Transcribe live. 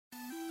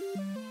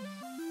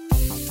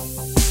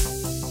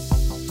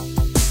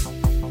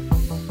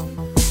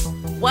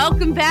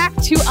Welcome back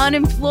to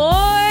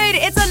Unemployed.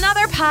 It's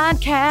another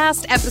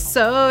podcast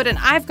episode, and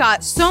I've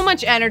got so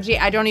much energy,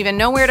 I don't even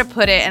know where to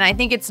put it. And I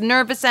think it's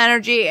nervous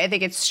energy. I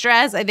think it's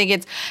stress. I think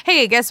it's,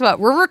 hey, guess what?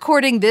 We're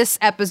recording this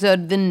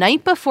episode the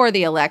night before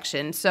the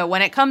election. So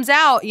when it comes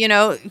out, you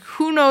know,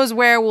 who knows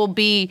where we'll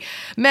be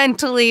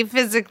mentally,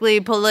 physically,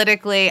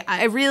 politically.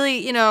 I really,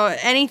 you know,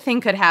 anything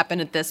could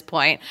happen at this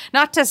point.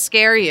 Not to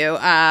scare you,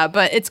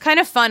 but it's kind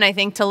of fun, I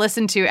think, to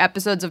listen to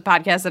episodes of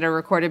podcasts that are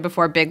recorded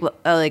before big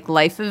like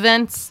life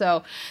events.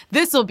 So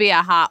this will be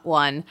a hot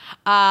one.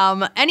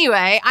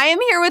 Anyway, I am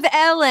here with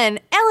Ellen.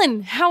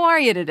 Ellen, how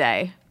are you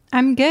today?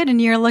 I'm good, and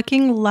you're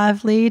looking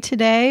lovely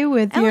today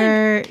with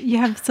Ellen. you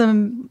have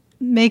some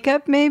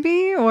makeup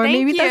maybe, or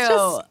Thank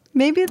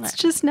maybe it's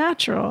just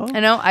natural. I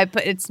know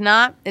it's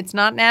not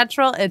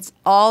natural. It's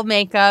all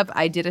makeup.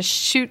 I did a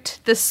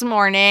shoot this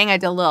morning. I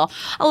did a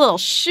little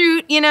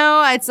shoot, you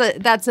know.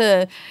 That's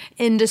a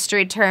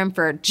industry term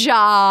for a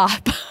job.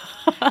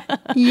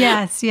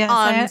 Yes.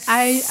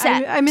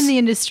 I'm in the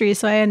industry,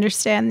 so I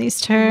understand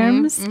these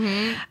terms.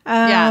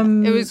 Yeah,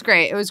 it was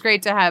great. It was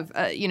great to have,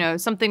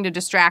 something to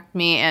distract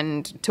me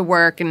and to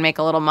work and make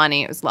a little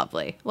money. It was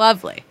lovely.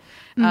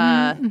 You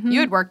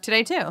had work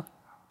today too.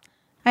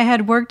 I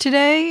had work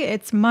today.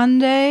 It's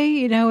Monday.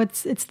 You know,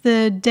 it's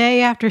the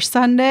day after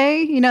Sunday.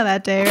 You know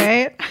that day,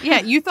 right?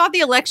 Yeah, you thought the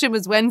election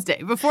was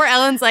Wednesday. Before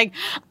Ellen's like,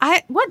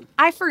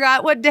 I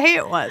forgot what day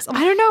it was. I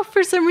don't know.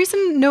 For some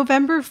reason,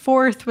 November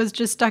 4th was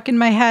just stuck in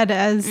my head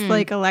as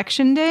like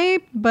election day.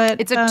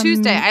 But it's a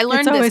Tuesday. I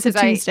learned it's this always a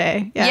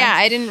Tuesday. Yeah,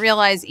 I didn't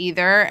realize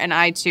either. And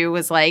I too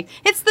was like,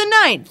 it's the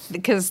 9th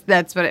because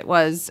that's what it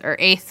was, or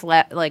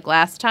 8th like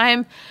last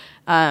time,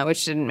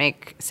 which didn't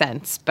make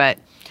sense. But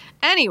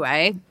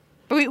anyway.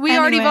 We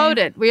already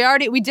voted.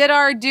 We did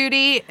our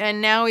duty,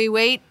 and now we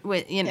wait.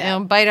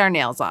 Bite our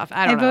nails off.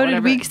 I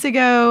voted weeks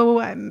ago.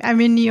 I'm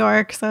in New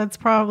York, so it's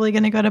probably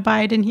going to go to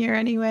Biden here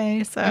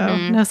anyway. So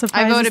no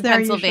surprises. I voted there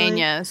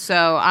Pennsylvania, usually.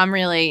 So I'm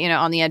really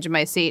on the edge of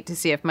my seat to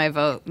see if my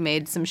vote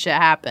made some shit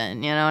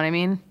happen. You know what I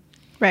mean?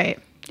 Right.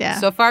 Yeah.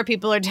 So far,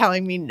 people are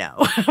telling me no,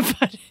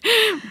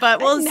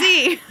 but we'll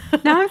see.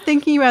 Now I'm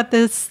thinking about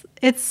this.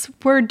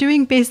 We're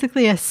doing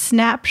basically a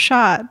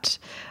snapshot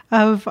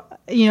of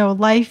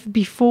life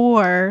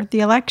before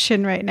the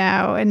election right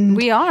now, and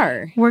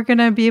we're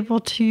gonna be able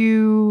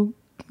to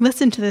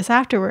listen to this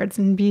afterwards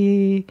and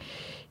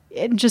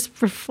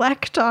just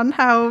reflect on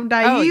how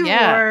naive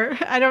or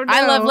I don't know.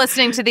 I love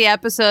listening to the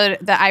episode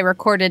that I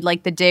recorded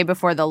like the day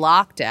before the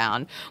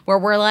lockdown, where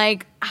we're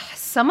like,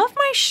 some of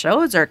my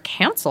shows are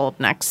canceled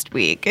next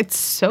week. It's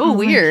so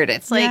weird.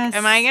 It's like, do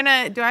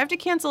I have to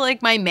cancel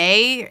like my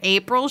May,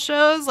 April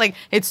shows? Like,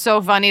 it's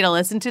so funny to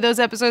listen to those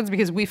episodes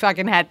because we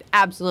fucking had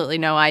absolutely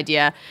no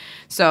idea.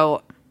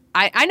 So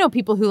I know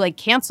people who like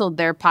canceled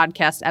their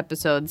podcast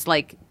episodes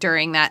like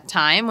during that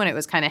time when it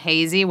was kind of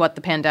hazy what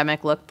the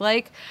pandemic looked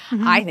like.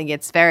 I think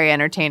it's very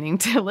entertaining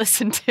to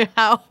listen to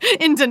how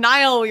in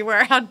denial we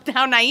were,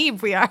 how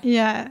naive we are.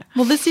 Yeah.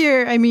 Well, this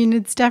year, I mean,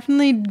 it's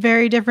definitely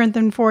very different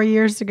than 4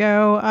 years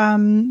ago.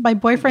 My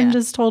boyfriend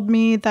just told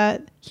me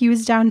that he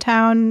was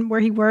downtown where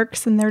he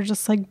works, and they're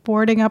just like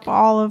boarding up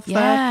all of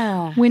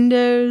the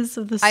windows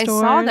of the stores. I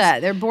saw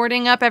that. They're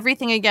boarding up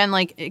everything again,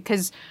 like,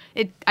 because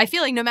I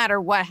feel like no matter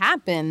what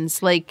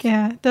happens, like,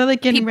 they're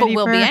like getting ready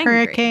for a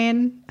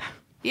hurricane.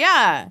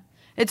 Yeah,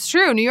 it's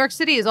true. New York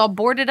City is all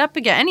boarded up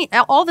again.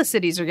 All the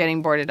cities are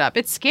getting boarded up.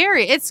 It's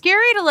scary. It's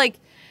scary to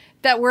like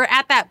that we're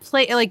at that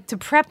place, like to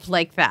prep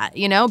like that,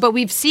 But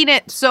we've seen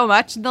it so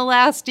much in the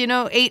last,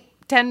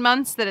 8-10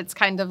 months that it's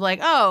kind of like,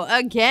 oh,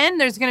 again,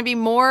 there's going to be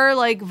more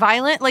like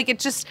violent. Like it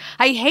just,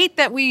 I hate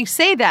that we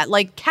say that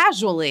like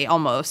casually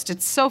almost.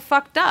 It's so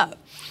fucked up.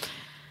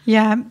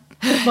 Yeah.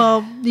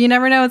 Well, you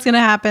never know what's going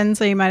to happen.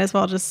 So you might as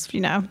well just,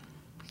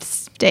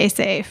 stay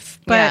safe.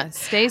 But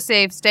stay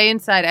safe, stay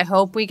inside. I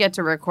hope we get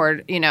to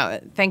record,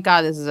 thank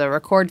God this is a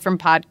record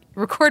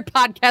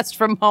podcast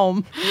from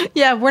home.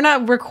 Yeah, we're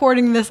not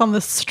recording this on the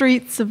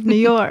streets of New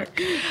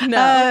York.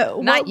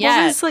 No, not yet.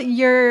 What was like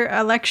your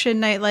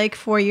election night like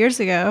 4 years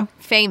ago?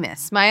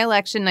 Famous. My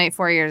election night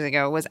 4 years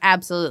ago was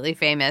absolutely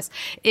famous.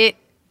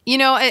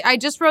 I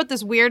just wrote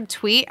this weird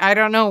tweet. I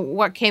don't know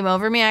what came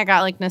over me. I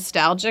got like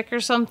nostalgic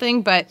or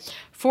something, but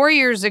 4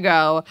 years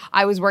ago,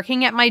 I was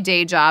working at my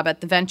day job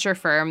at the venture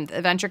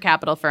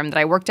capital firm that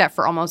I worked at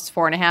for almost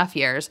 4.5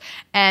 years.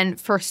 And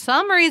for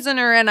some reason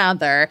or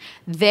another,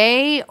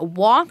 they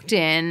walked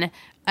in,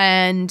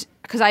 and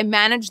because I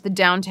managed the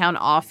downtown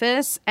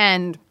office,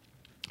 and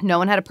no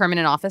one had a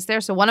permanent office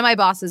there. So one of my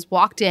bosses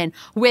walked in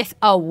with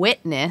a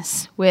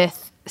witness,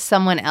 with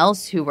someone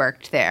else who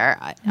worked there.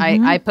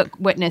 I put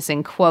witness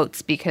in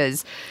quotes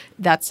because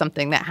that's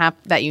something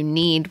that you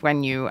need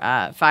when you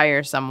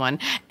fire someone.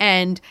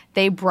 And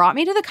they brought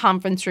me to the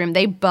conference room.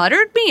 They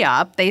buttered me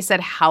up. They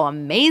said how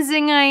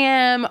amazing I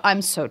am.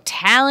 I'm so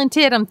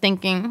talented. I'm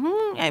thinking,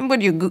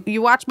 would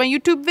you watch my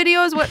YouTube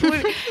videos? What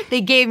they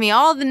gave me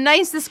all the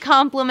nicest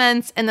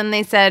compliments. And then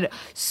they said,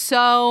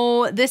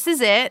 so this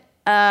is it.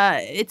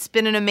 It's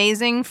been an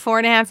amazing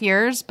 4.5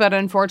 years, but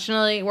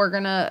unfortunately we're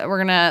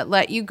gonna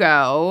let you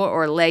go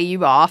or lay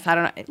you off. I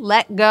don't know.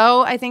 Let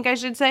go, I think I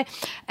should say.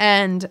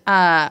 And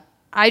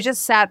I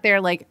just sat there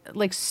like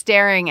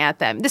staring at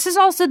them. This is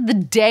also the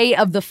day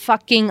of the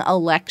fucking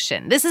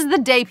election. This is the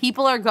day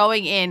people are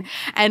going in,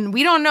 and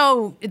we don't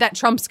know that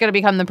Trump's going to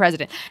become the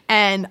president.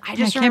 And I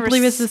can't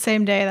believe it's the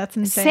same day. That's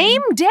insane.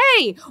 Same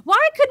day.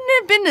 Why couldn't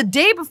it have been the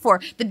day before?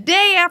 The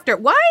day after?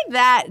 Why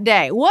that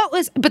day?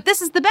 But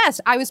this is the best.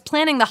 I was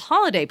planning the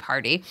holiday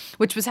party,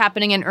 which was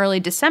happening in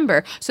early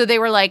December. So they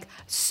were like,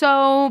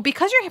 so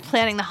because you're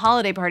planning the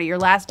holiday party, your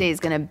last day is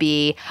going to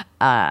be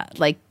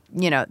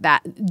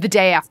that the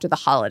day after the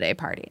holiday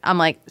party. I'm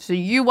like, so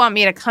you want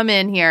me to come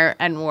in here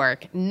and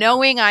work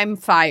knowing I'm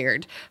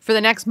fired for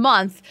the next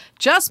month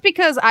just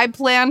because I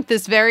planned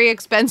this very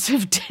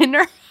expensive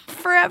dinner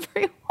for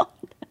everyone?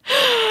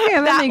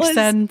 Yeah, that makes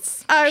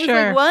sense. I was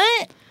like,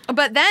 what?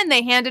 But then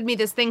they handed me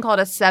this thing called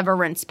a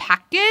severance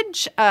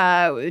package,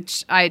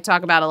 which I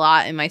talk about a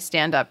lot in my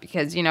stand-up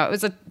because, it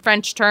was a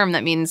French term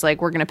that means,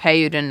 like, we're going to pay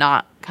you to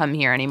not come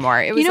here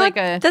anymore. It was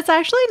that's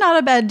actually not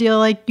a bad deal.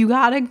 Like, you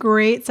got a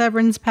great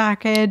severance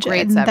package,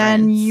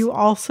 then you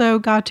also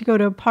got to go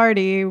to a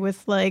party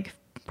with, like,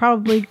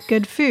 probably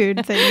good food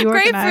that you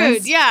organized. Great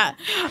food, yeah.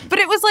 But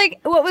it was like,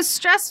 what was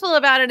stressful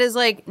about it is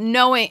like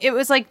knowing, it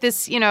was like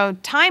this,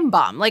 time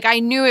bomb. Like I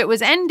knew it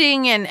was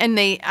ending and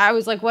I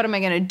was like, what am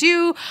I going to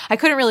do? I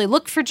couldn't really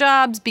look for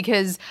jobs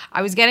because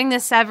I was getting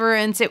this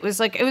severance. It was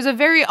a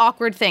very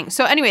awkward thing.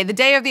 So anyway, the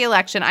day of the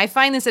election, I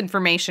find this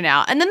information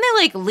out and then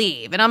they like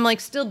leave and I'm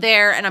like still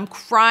there and I'm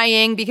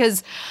crying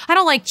because I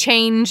don't like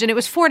change. And it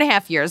was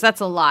 4.5 years.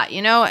 That's a lot,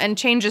 and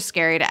change is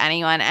scary to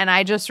anyone. And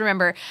I just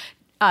remember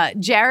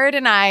Jared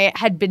and I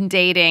had been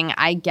dating,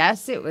 I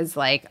guess it was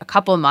like a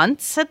couple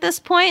months at this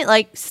point,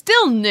 like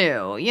still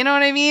new. You know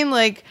what I mean?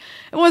 Like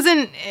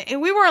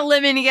we weren't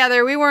living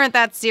together. We weren't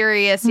that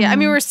serious yet. I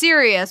mean, we were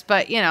serious,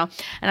 but and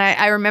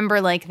I remember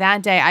like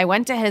that day I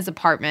went to his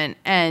apartment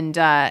and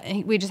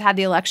we just had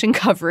the election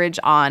coverage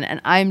on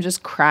and I'm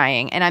just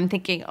crying and I'm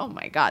thinking, oh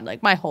my God,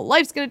 like my whole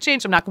life's going to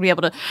change. I'm not going to be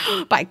able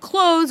to buy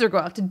clothes or go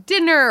out to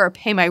dinner or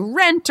pay my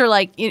rent or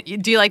like,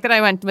 do you like that I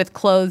went with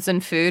clothes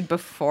and food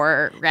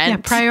before rent? Yeah,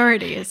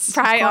 priorities.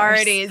 Come on.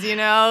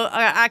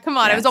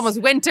 Yes. It was almost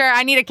winter.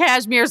 I need a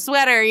cashmere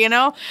sweater,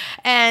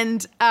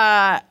 and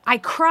I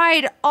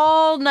cried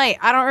all night.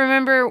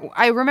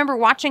 I remember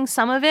watching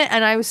some of it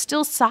and I was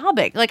still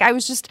sobbing. Like I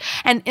was just,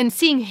 and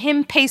seeing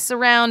him pace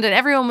around and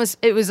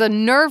it was a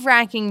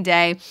nerve-wracking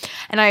day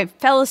and I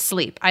fell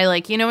asleep. I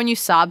when you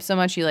sob so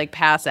much, you like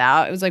pass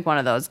out. It was like one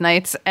of those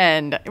nights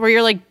and where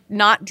you're like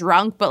not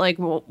drunk, but like,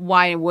 well,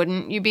 why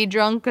wouldn't you be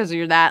drunk? Because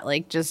you're that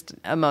like just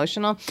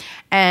emotional.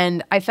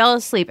 And I fell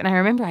asleep and I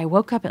remember I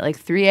woke up at like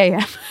 3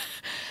 a.m.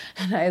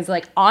 And I was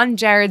like on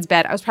Jared's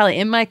bed. I was probably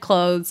in my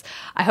clothes.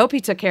 I hope he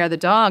took care of the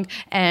dog.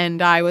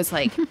 And I was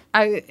like,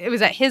 it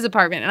was at his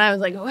apartment. And I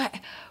was like,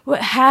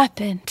 what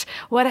happened?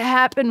 What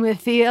happened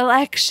with the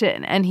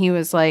election? And he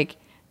was like,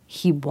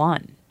 he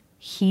won.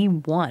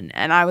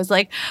 And I was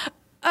like,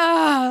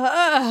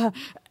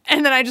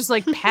 and then I just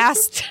like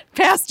passed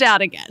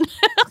out again.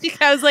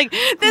 I was like,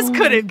 this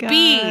couldn't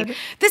be.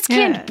 This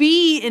can't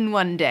be in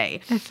one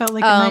day. It felt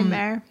like a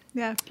nightmare.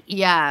 Yeah.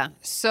 Yeah.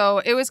 So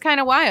it was kind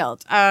of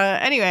wild.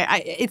 Anyway,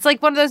 it's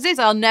like one of those days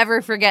I'll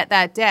never forget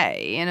that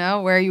day,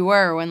 where you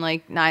were when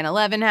like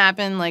 9/11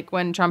 happened, like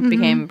when Trump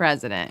became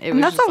president.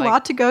 And that's a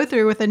lot to go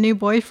through with a new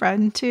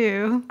boyfriend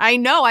too. I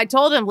know. I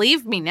told him,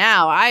 leave me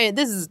now.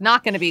 This is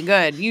not going to be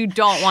good. You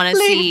don't want to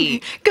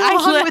see. Go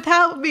on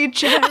without me,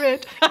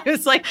 Jared. I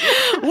was like,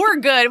 we're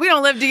good. We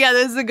don't live together.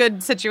 This is a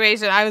good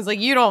situation. I was like,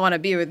 you don't want to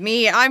be with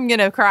me. I'm going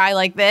to cry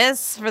like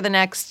this for the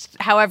next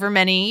however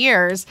many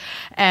years.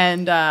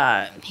 And,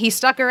 he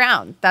stuck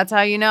around. That's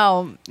how you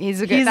know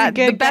he's a good guy.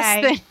 The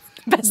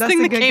best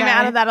thing that came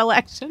out of that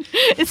election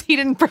is he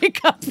didn't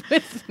break up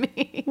with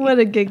me. What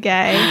a good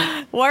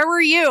guy. Where were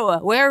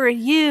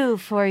you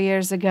 4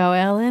 years ago,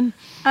 Ellen?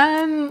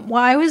 Well,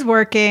 I was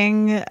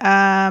working,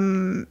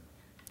 and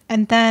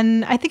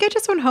then I think I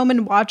just went home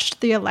and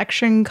watched the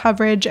election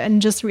coverage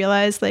and just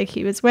realized like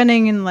he was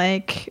winning and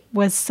like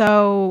was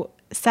so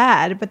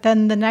sad. But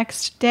then the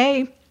next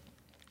day,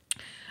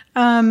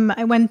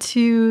 I went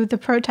to the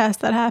protest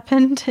that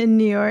happened in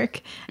New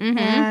York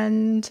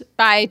and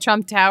by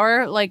Trump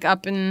Tower, like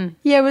up in...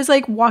 Yeah, it was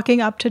like walking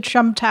up to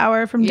Trump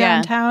Tower from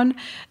downtown.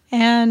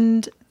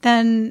 And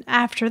then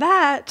after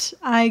that,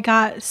 I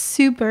got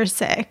super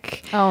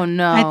sick. Oh,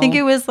 no. I think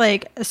it was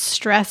like a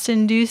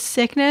stress-induced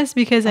sickness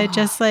because I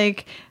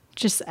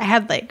I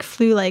had like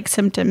flu-like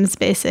symptoms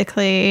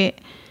basically.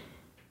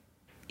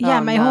 Yeah,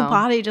 my whole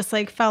body just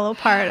like fell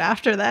apart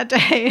after that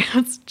day. I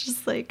was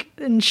just like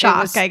in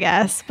shock, I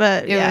guess.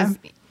 But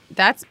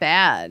that's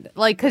bad.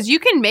 Like, because you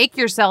can make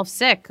yourself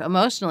sick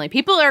emotionally.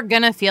 People are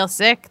going to feel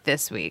sick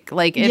this week.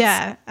 Like, it's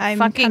I'm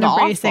fucking kind of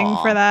awful. bracing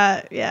for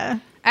that. Yeah.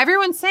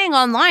 Everyone's saying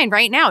online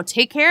right now,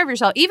 take care of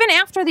yourself. Even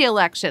after the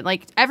election,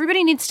 like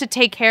everybody needs to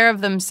take care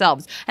of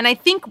themselves. And I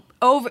think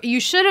you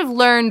should have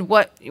learned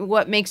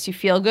what makes you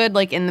feel good,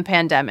 like in the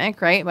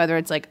pandemic, right? Whether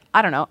it's like,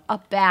 I don't know, a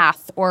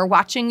bath or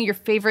watching your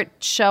favorite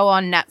show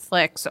on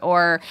Netflix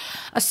or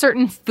a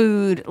certain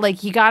food.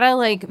 Like, you gotta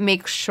like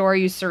make sure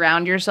you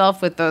surround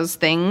yourself with those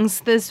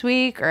things this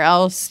week, or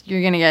else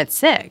you're gonna get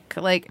sick.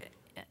 Like,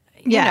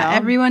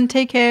 everyone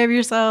take care of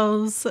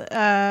yourselves.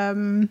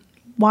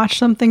 Watch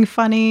something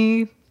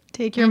funny.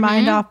 Take your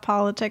mind off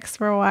politics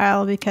for a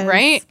while, because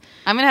right.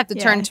 I'm gonna have to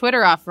turn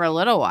Twitter off for a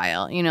little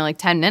while. Like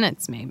 10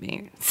 minutes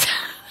maybe.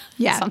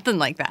 Yeah, something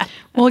like that.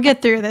 We'll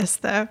get through this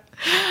though.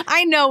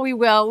 I know we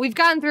will. We've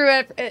gotten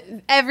through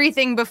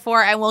everything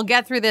before, and we'll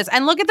get through this.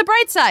 And look at the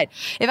bright side.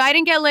 If I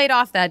didn't get laid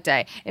off that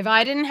day, if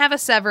I didn't have a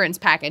severance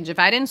package, if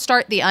I didn't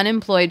start the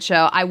Unemployed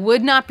Show, I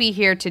would not be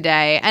here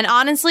today. And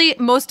honestly,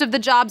 most of the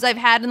jobs I've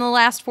had in the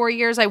last 4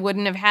 years, I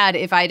wouldn't have had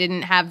if I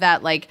didn't have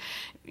that, like,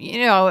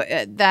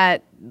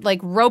 that like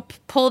rope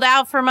pulled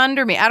out from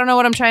under me. I don't know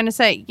what I'm trying to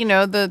say.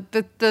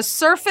 The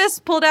surface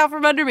pulled out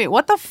from under me.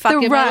 What the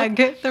fuck? The rug.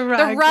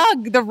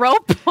 The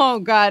rope. Oh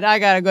God, I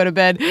gotta go to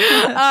bed.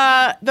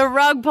 The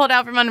rug pulled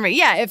out from under me.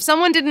 Yeah, if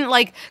someone didn't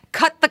like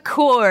cut the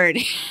cord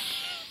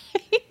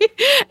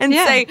and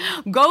say,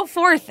 go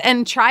forth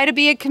and try to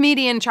be a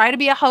comedian, try to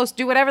be a host,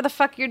 do whatever the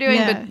fuck you're doing,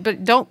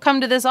 but don't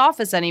come to this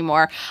office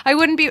anymore, I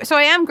wouldn't be. So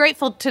I am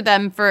grateful to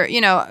them for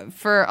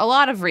a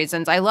lot of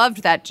reasons. I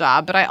loved that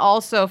job, but I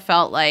also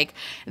felt like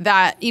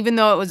that even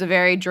though it was a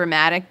very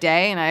dramatic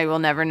day and I will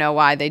never know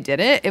why they did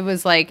it, it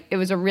was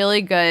a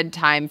really good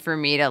time for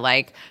me to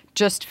like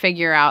just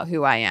figure out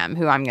who I am,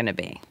 who I'm going to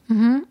be.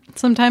 Mm-hmm.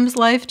 Sometimes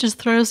life just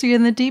throws you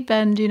in the deep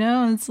end,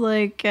 It's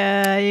like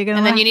you're going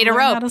to then you need a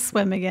rope. How to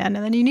swim again,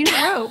 and then you need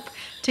a rope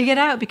to get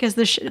out, because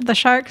the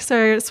sharks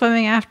are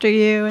swimming after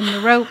you, and the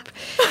rope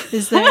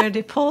is there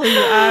to pull you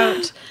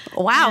out.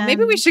 Wow, and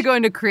maybe we should go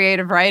into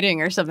creative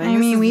writing or something. I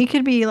mean, we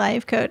could be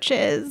life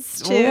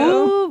coaches too.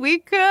 Ooh, we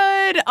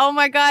could. Oh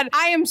my God,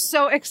 I am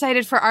so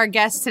excited for our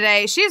guest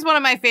today. She's one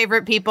of my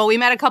favorite people. We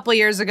met a couple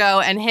years ago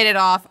and hit it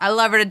off. I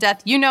love her to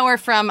death. You know her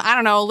from, I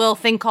don't know, a little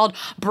thing called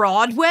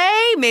Broadway.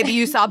 Maybe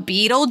you saw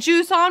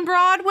Beetlejuice on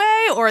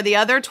Broadway, or the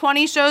other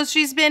 20 shows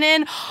she's been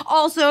in.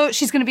 Also,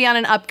 she's going to be on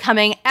an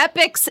upcoming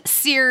Epics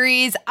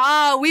series.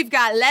 Oh, we've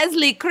got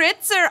Leslie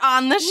Kritzer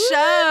on the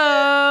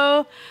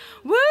show.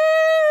 Woo!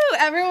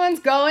 Everyone's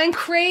going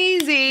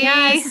crazy.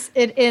 Yes,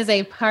 it is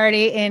a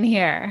party in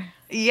here.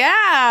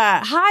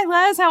 Yeah. Hi,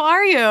 Les. How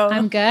are you?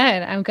 I'm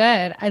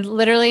good. I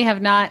literally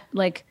have not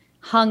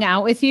hung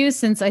out with you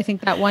since I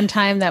think that one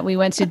time that we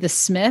went to the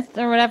Smith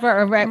or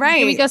whatever. Or right.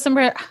 Did we go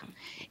somewhere?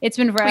 It's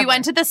been forever. We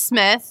went to the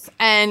Smith,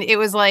 and it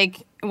was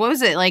like, what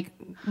was it? Like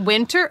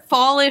winter,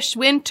 fallish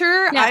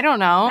winter? Yeah. I don't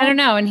know.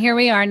 And here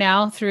we are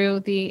now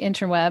through the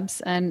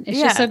interwebs, and it's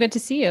just so good to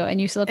see you.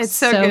 And you look It's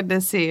so good to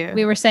see you.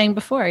 We were saying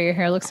before, your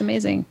hair looks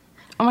amazing.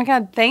 Oh my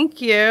God,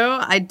 thank you.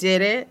 I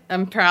did it.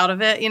 I'm proud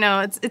of it.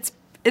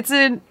 It's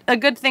a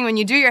good thing when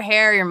you do your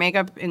hair, your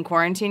makeup in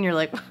quarantine, you're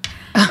like,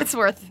 it's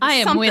worth I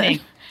am something. Winning.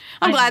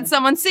 I'm glad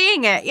someone's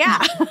seeing it.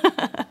 Yeah.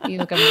 You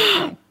look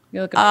amazing.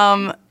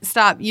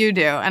 Stop, you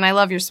do. And I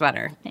love your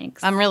sweater.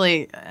 Thanks. I'm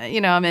really,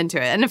 I'm into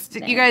it. And if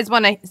you guys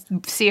want to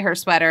see her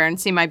sweater and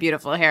see my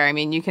beautiful hair, I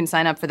mean, you can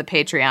sign up for the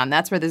Patreon.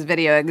 That's where this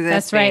video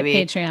exists, That's right,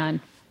 baby. Patreon.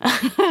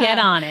 Get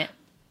on it.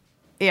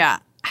 Yeah.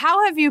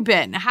 How have you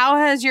been?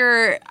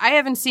 I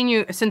haven't seen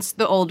you since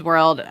the old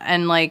world.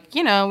 And we've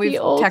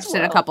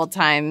texted a couple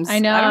times. I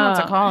know. I don't know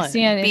what to call it.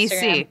 See on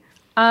BC.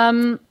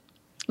 Instagram.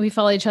 We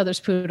follow each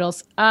other's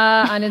poodles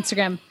on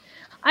Instagram.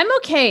 I'm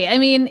okay. I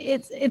mean,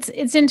 it's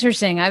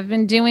interesting. I've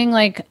been doing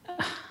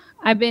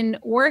I've been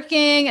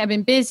working, I've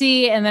been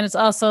busy, and then it's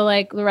also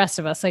like the rest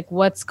of us. Like,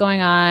 what's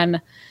going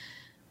on?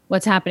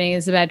 What's happening?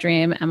 Is it a bad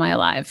dream? Am I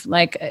alive?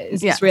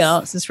 Is this real?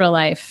 Is this real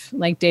life?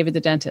 Like David the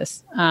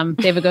dentist.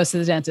 David goes to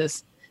the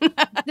dentist.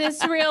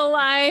 This real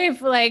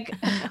life?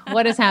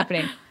 What is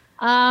happening?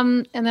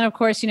 And then of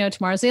course,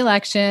 tomorrow's the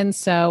election,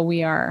 so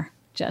we are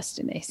just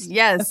in a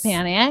state of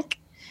panic.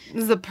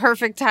 This is the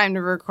perfect time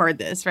to record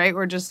this, right?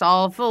 We're just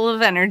all full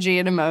of energy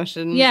and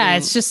emotion. Yeah,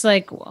 it's just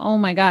like, oh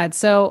my God.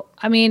 So,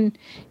 I mean,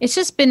 it's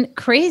just been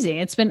crazy.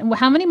 It's been,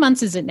 how many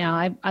months is it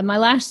now? My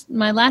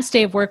last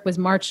day of work was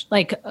March,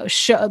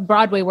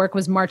 Broadway work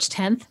was March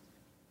 10th.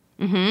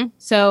 Mm-hmm.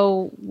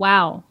 So,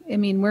 wow. I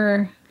mean,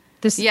 we're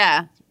this.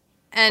 Yeah.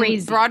 And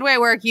crazy. Broadway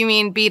work, you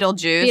mean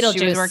Beetlejuice.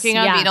 She was working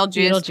on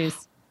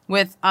Beetlejuice.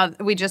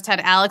 We just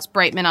had Alex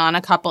Brightman on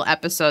a couple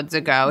episodes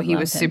ago. He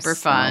was super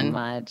fun. So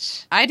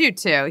much. I do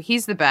too.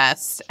 He's the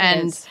best.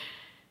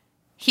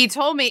 He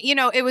told me,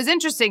 it was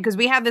interesting because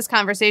we had this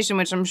conversation,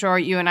 which I'm sure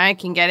you and I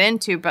can get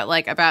into, but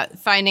about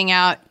finding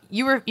out,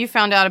 you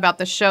found out about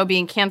the show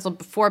being canceled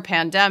before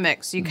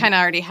pandemic. So you kind of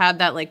already had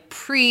that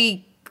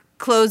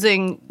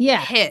pre-closing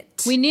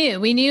hit. We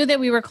knew that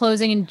we were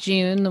closing in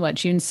June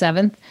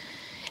 7th.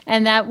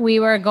 And that we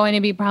were going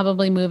to be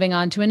probably moving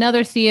on to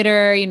another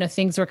theater.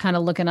 Things were kind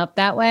of looking up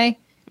that way.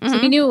 Mm-hmm.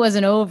 So we knew it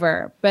wasn't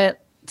over.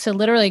 But to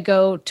literally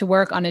go to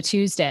work on a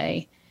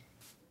Tuesday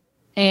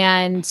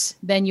and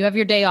then you have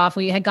your day off.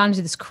 We had gone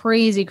to this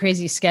crazy,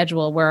 crazy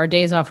schedule where our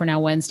days off were now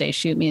Wednesday.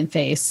 Shoot me in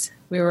face.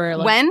 We were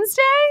like,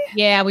 Wednesday?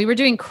 Yeah, we were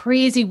doing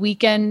crazy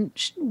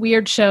weekend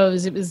weird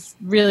shows. It was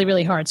really,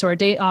 really hard. So our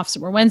day offs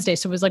were Wednesday.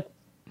 So it was like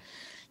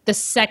the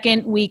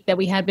second week that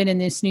we had been in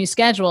this new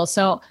schedule.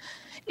 So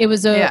it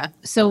was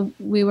so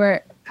we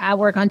were at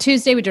work on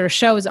Tuesday. We did a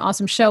show. It was an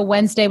awesome show.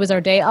 Wednesday was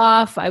our day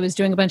off. I was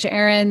doing a bunch of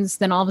errands.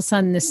 Then all of a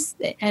sudden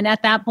and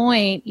at that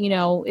point, you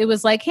know, it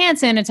was like hand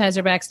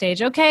sanitizer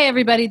backstage. Okay,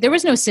 everybody. There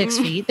was no 6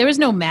 feet. There was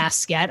no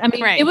mask yet. I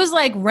mean, It was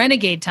like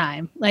renegade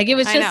time. Like it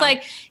was just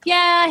like,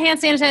 yeah, hand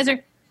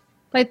sanitizer.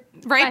 But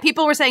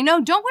people were saying,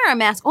 no, don't wear a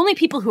mask. Only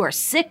people who are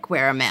sick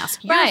wear a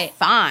mask. You're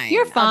fine.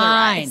 You're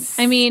fine. Otherwise.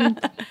 I mean,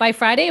 by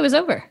Friday it was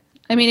over.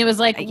 I mean, it was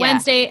like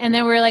Wednesday, and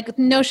then we were like,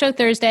 no show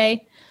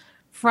Thursday.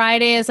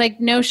 Friday is like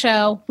no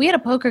show. We had a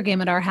poker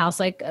game at our house,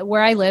 like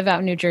where I live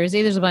out in New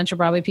Jersey. There's a bunch of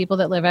Broadway people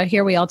that live out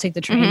here. We all take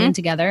the train in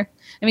together.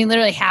 I mean,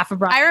 literally half of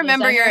Broadway. I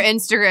remember your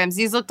Instagrams.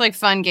 These looked like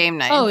fun game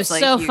nights. Oh, it was like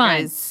so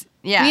fun. Guys,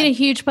 yeah. We had a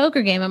huge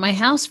poker game at my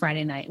house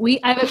Friday night.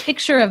 I have a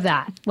picture of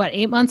that.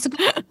 8 months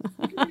ago?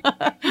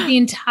 The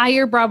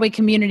entire Broadway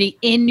community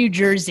in New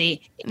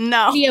Jersey.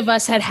 No. 3 of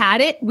us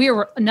had it.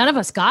 None of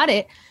us got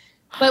it.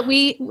 But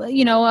we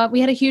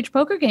had a huge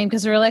poker game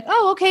because we were like,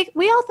 oh, okay.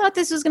 We all thought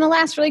this was going to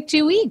last for like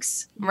 2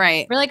 weeks.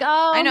 Right. We're like,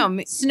 oh, I know.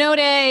 Snow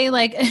day,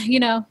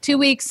 2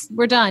 weeks,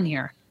 we're done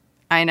here.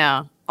 I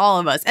know. All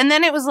of us. And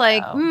then it was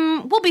like,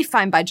 we'll be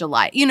fine by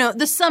July. You know,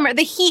 the summer,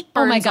 the heat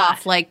burns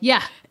off like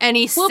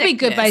any sickness. We'll be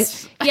good by,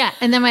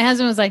 And then my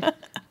husband was like,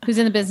 who's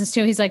in the business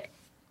too? He's like,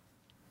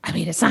 I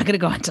mean, it's not going to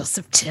go until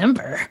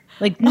September.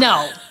 Like,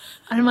 no.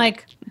 And I'm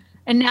like,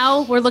 and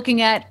now we're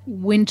looking at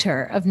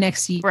winter of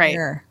next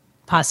year.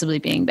 Possibly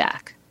being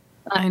back.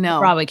 I know.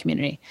 Broadway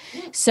community.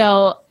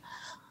 So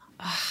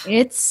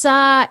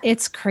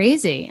it's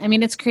crazy. I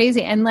mean, it's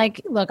crazy. And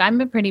like, look,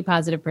 I'm a pretty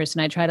positive person.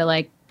 I try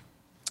to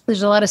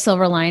there's a lot of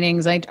silver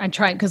linings. I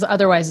try, because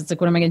otherwise it's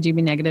like, what am I going to do?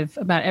 Be negative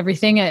about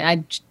everything? I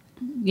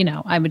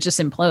would just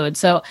implode.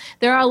 So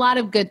there are a lot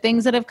of good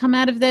things that have come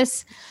out of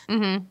this.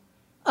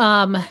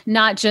 Mm-hmm.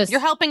 Not just. You're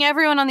helping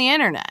everyone on the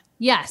internet.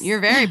 Yes. You're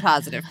a very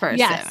positive person.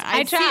 Yes,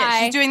 I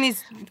try. She's doing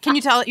these, can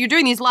you tell, you're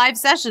doing these live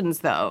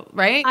sessions though,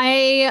 right?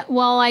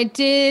 I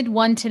did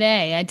one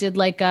today. I did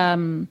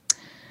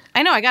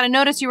I know, I got a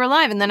notice you were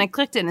live and then I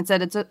clicked it and it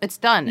said it's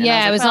done. And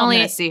it was only,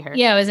 I'm gonna see her.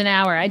 Yeah, it was an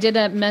hour. I did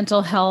a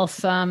mental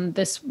health,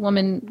 this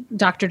woman,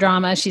 Dr.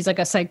 Drama, she's like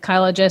a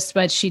psychologist,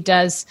 but she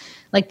does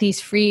like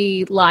these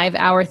free live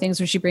hour things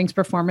where she brings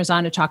performers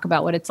on to talk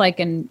about what it's like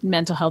in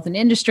mental health and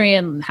industry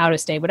and how to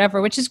stay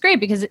whatever, which is great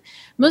because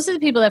most of the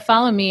people that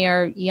follow me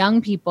are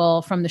young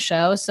people from the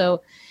show.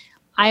 So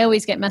I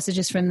always get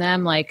messages from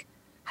them like,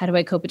 how do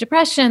I cope with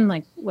depression?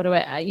 Like, what do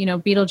I,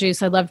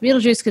 Beetlejuice, I loved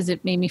Beetlejuice because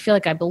it made me feel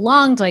like I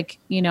belonged. Like,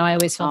 I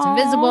always felt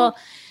invisible.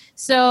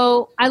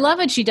 So I love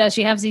what she does.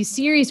 She has these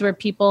series where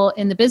people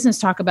in the business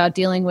talk about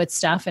dealing with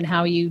stuff and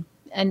how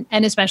and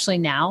especially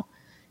now.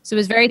 So it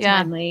was very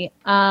timely.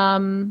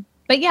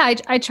 But yeah,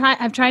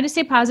 I've tried to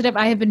stay positive.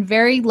 I have been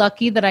very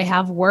lucky that I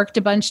have worked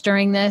a bunch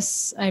during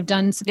this. I've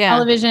done some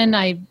television.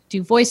 I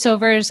do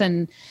voiceovers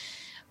and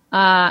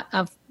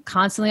I've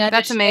constantly auditioning.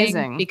 That's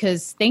amazing.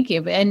 Because thank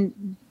you.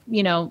 And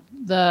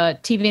the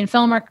TV and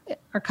film are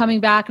coming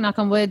back, knock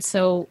on wood.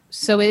 So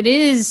it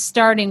is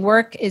starting.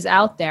 Work is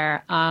out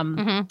there.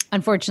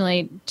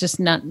 Unfortunately, just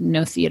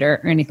no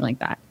theater or anything like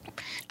that.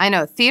 I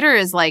know theater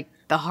is like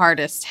the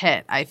hardest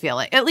hit. I feel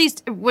like, at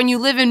least when you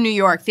live in New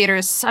York, theater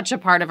is such a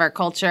part of our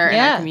culture and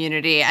our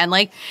community. And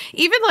like,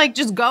 even like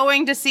just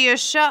going to see a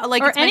show,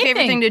 like it's my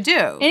favorite thing to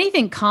do.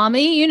 Anything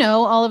comedy,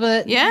 all of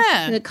it.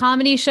 Yeah. The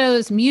comedy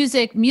shows,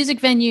 music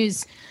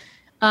venues,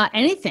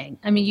 anything.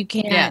 I mean, you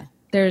can't. Yeah.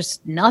 There's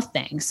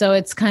nothing. So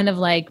it's kind of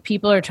like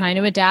people are trying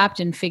to adapt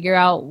and figure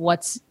out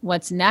what's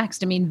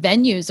next. I mean,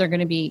 venues are going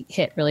to be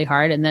hit really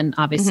hard. And then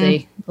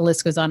obviously the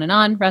list goes on and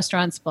on,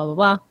 restaurants, blah, blah,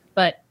 blah.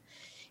 But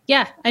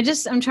yeah,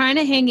 I'm trying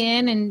to hang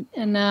in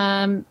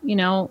and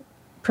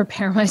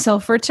prepare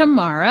myself for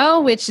tomorrow,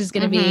 which is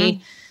going to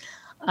be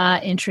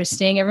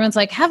interesting. Everyone's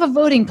like, have a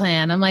voting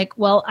plan. I'm like,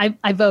 well,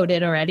 I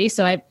voted already.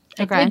 So I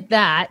did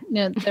that.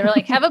 They're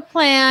like, have a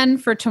plan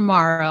for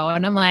tomorrow.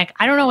 And I'm like,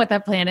 I don't know what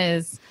that plan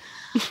is.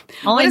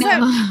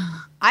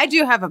 I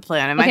do have a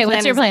plan. And okay,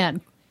 what's your plan?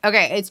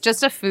 Okay, it's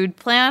just a food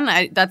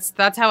plan.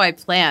 That's how I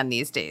plan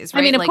these days.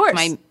 Right? I mean, of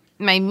course,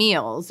 my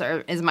meals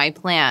is my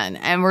plan,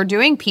 and we're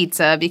doing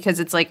pizza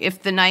because it's like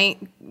if the night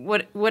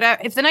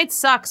if the night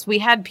sucks, we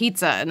had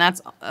pizza, and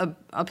that's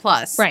a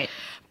plus, right?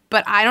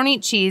 But I don't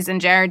eat cheese, and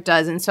Jared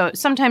does, and so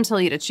sometimes he'll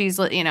eat a cheese,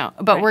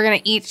 But we're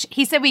gonna each.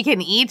 He said we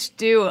can each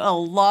do a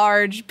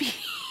large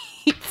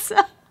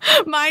pizza.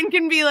 Mine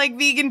can be like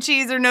vegan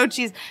cheese or no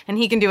cheese, and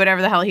he can do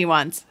whatever the hell he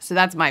wants. So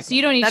that's my plan. So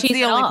you don't eat that's cheese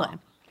the at only all? Plan.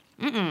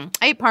 Mm-mm.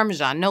 I eat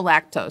Parmesan, no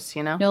lactose,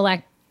 No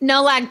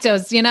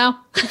lactose, You know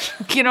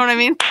what I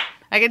mean?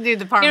 I can do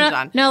the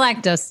Parmesan. No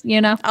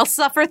lactose, I'll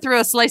suffer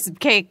through a slice of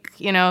cake,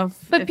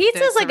 But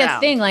pizza's like a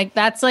thing. Like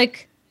that's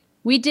like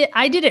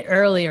I did it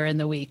earlier in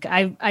the week.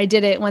 I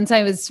did it once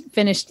I was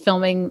finished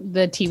filming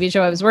the TV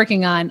show I was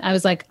working on. I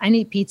was like, I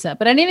need pizza,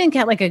 but I didn't even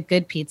get like a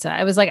good pizza.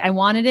 I was like, I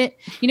wanted it.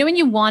 When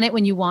you want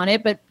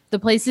it, but the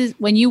places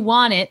when you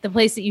want it, the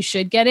place that you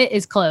should get it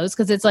is closed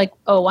because it's like,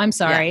 oh, I'm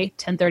sorry,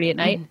 10:30 at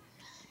night,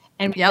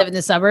 and we live in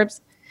the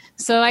suburbs.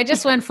 So I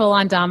just went full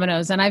on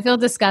Domino's, and I feel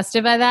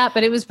disgusted by that,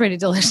 but it was pretty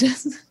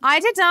delicious. I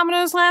did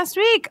Domino's last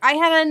week. I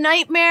had a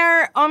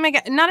nightmare. Oh my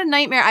God, not a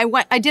nightmare.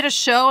 I did a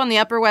show on the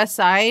Upper West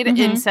Side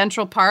in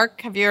Central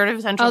Park. Have you heard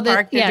of Central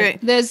Park? Yeah,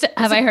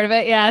 have I heard of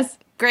it? Yes.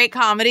 Great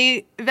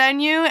comedy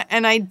venue,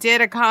 and I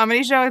did a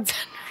comedy show in Central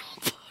Park.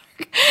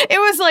 It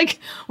was like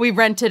we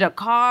rented a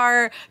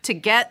car to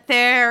get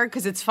there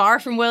because it's far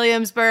from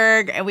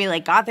Williamsburg, and we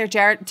like got there.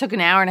 Jared took an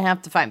hour and a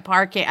half to find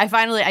parking.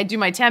 I do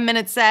my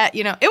 10-minute set.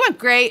 You know, it went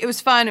great. It was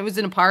fun. It was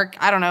in a park.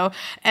 I don't know.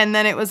 And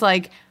then it was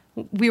like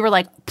we were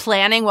like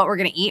planning what we're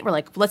gonna eat. We're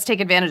like, let's take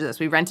advantage of this.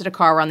 We rented a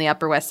car. We're on the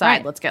Upper West Side.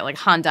 Right. Let's get like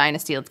Han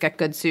Dynasty. Let's get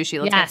good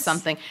sushi. Let's get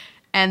something.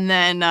 And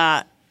then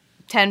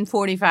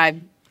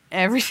 10:45.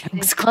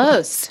 Everything's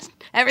closed.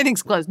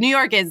 Everything's closed. New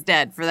York is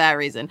dead for that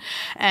reason.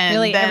 And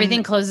really,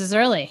 everything closes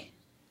early.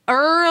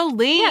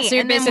 Yeah, so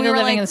you're basically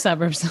living in the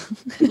suburbs.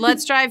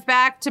 Let's drive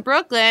back to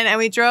Brooklyn, and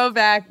we drove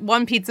back.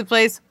 One pizza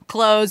place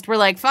closed. We're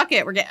like, fuck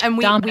it. We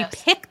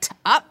picked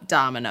up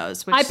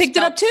Domino's. I picked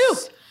it up too.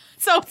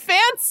 So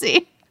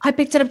fancy. I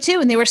picked it up too,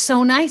 and they were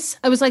so nice.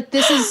 I was like,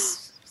 this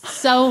is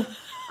so...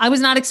 I was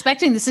not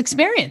expecting this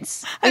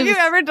experience. Have you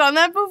ever done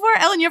that before?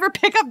 Ellen, you ever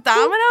pick up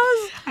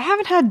Domino's? I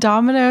haven't had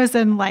Domino's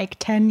in like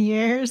 10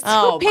 years.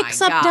 Who picks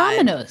up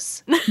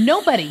Domino's?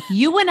 Nobody.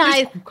 You and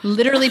I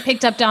literally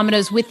picked up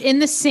Domino's within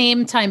the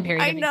same time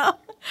period. I know.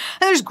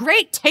 And there's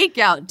great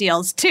takeout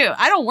deals too.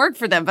 I don't work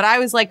for them, but I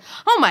was like,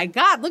 oh my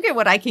God, look at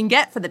what I can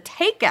get for the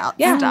takeout stuff.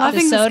 I'm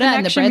loving the soda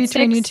and the breadsticks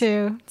between you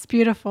two. It's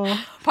beautiful.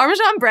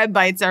 Parmesan bread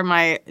bites are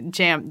my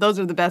jam. Those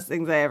are the best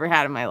things I ever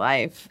had in my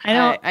life. I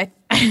know.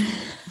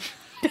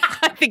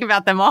 I think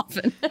about them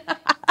often.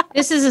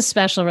 This is a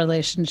special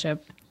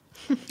relationship.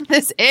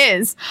 This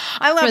is.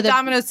 I love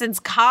Domino's since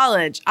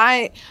college.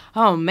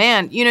 Oh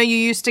man, you know, we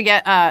used to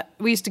get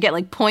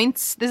like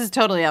points. This is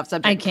totally off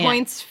subject. I can't.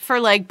 Points for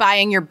like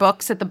buying your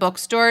books at the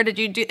bookstore. Did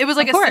you do? It was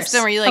like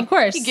system where you like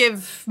you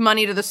give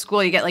money to the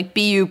school. You get like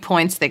BU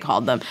points, they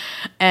called them.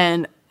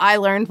 And I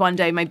learned one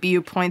day my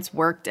BU points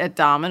worked at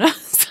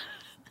Domino's.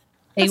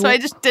 So I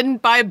just didn't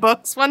buy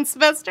books one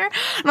semester.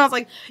 And I was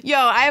like, yo,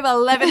 I have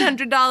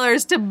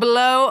 $1,100 to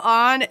blow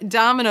on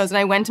Domino's. And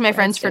I went to my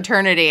friend's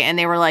fraternity and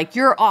they were like,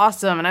 you're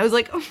awesome. And I was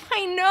like, oh,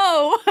 I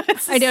know.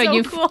 I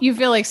know. So you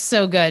feel like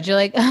so good. You're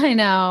like, I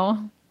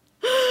know.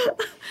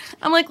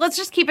 I'm like, let's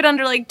just keep it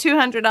under like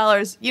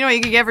 $200. You know what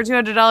you could get for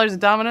 $200 at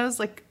Domino's?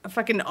 Like a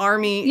fucking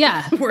army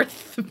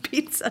worth of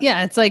pizza.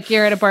 Yeah, it's like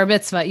you're at a bar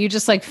mitzvah. You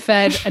just like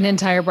fed an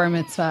entire bar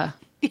mitzvah.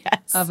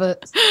 Yes. Of a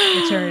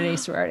fraternity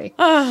sorority.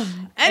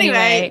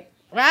 Anyway,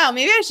 wow,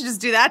 maybe I should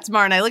just do that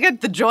tomorrow night. Look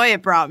at the joy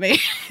it brought me.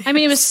 I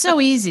mean, it was so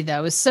easy, though.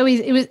 It was so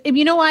easy. It was,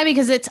 you know why?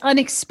 Because it's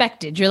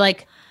unexpected. You're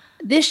like,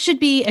 this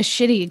should be a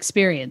shitty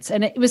experience.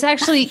 And it was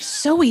actually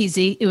so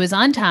easy. It was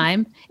on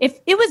time.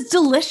 It was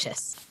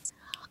delicious.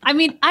 I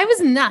mean, I was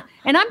not,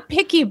 and I'm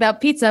picky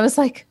about pizza.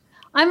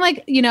 I'm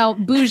like, you know,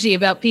 bougie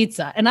about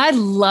pizza. And I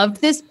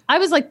loved this. I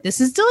was like, this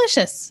is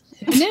delicious.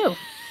 Who knew?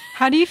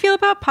 How do you feel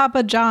about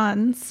Papa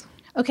John's?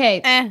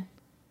 Okay.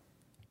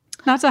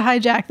 Not to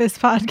hijack this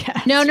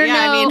podcast. No.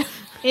 I mean,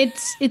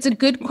 it's a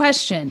good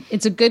question.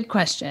 It's a good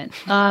question.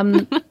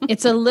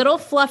 It's a little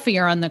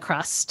fluffier on the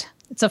crust.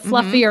 It's a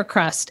fluffier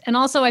crust. And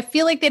also I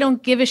feel like they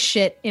don't give a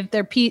shit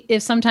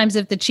if sometimes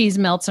the cheese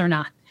melts or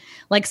not.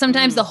 Like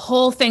sometimes the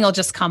whole thing will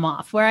just come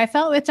off. Where I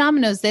felt with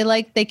Domino's,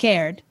 they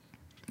cared.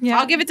 Yeah.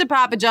 I'll give it to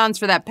Papa John's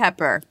for that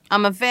pepper.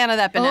 I'm a fan of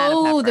that banana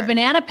pepper. Oh, the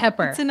banana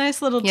pepper. It's a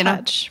nice little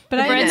touch. But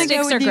I'm going to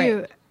go with you.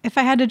 Great. If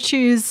I had to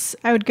choose,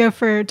 I would go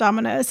for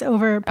Domino's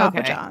over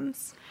Papa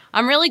John's.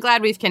 I'm really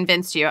glad we've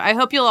convinced you. I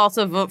hope you'll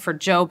also vote for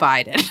Joe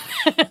Biden.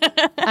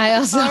 I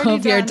also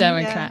hope you're a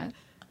Democrat.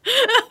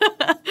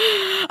 Yeah.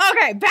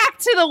 Okay, back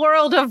to the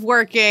world of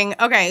working.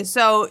 Okay,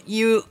 so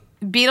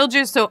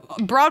Beetlejuice, so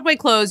Broadway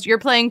closed, you're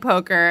playing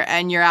poker,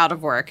 and you're out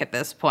of work at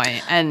this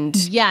point. And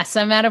yes,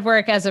 I'm out of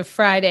work as of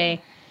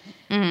Friday.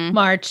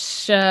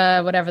 March,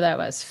 whatever that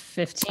was,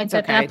 15th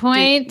at that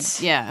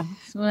point.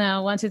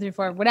 Well, 1, 2, 3,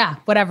 4,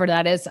 whatever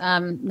that is.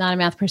 Not a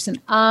math person.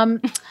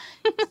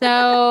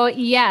 So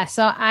yeah,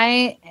 so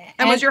I.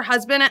 And was your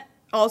husband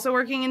also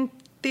working in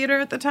theater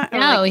at the time?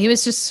 No, he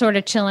was just sort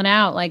of chilling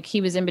out, like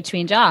he was in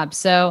between jobs.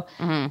 So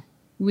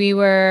we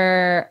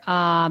were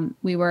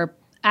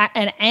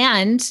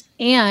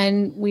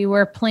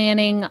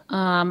planning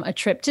a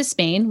trip to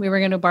Spain. We were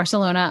going to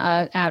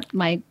Barcelona at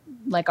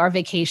our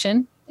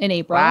vacation in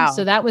April. Wow.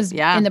 So that was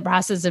in the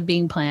process of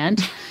being planned.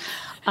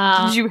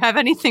 Did you have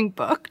anything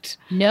booked?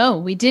 No,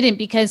 we didn't,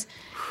 because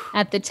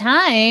at the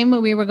time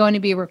we were going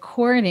to be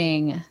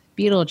recording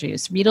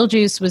Beetlejuice.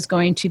 Beetlejuice was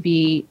going to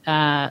be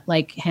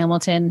like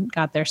Hamilton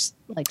got their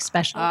like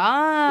special.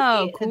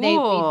 Oh,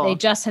 cool. They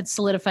just had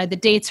solidified the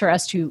dates for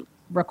us to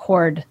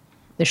record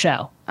the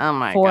show. Oh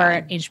my for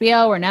God.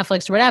 HBO or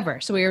Netflix or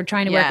whatever. So we were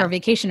trying to work our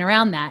vacation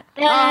around that.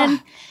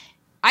 And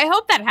I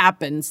hope that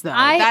happens, though.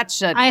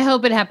 I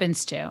hope it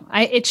happens too.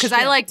 Because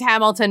I liked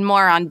Hamilton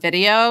more on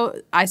video.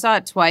 I saw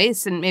it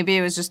twice, and maybe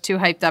it was just too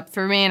hyped up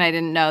for me, and I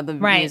didn't know the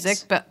music.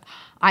 But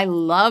I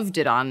loved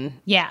it on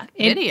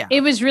video.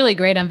 It was really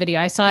great on video.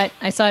 I saw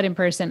it in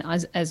person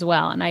as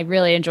well, and I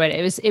really enjoyed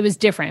it. It was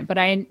different, but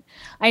I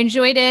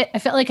enjoyed it. I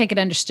felt like I could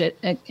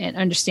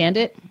understand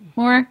it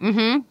more.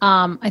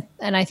 Mm-hmm.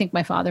 I think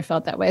my father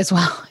felt that way as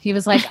well. He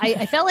was like,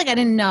 I felt like I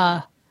didn't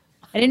know.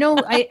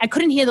 I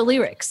couldn't hear the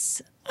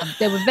lyrics.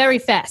 They were very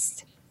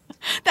fast.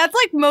 That's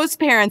like most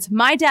parents.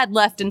 My dad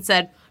left and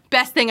said,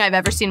 "Best thing I've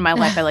ever seen in my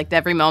life. I liked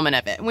every moment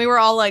of it." And we were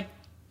all like,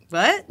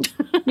 "What?"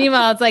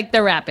 Meanwhile, it's like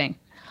they're rapping.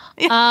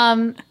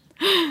 Yeah.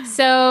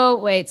 So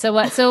wait. So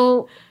what?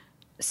 So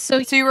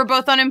you were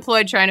both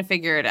unemployed, trying to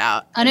figure it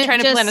out, trying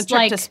to plan a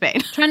trip to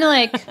Spain, trying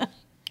to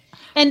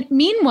And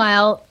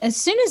meanwhile, as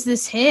soon as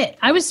this hit,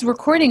 I was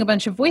recording a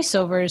bunch of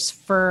voiceovers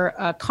for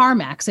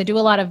CarMax. I do a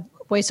lot of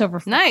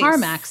voiceover for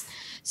CarMax.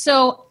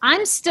 So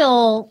I'm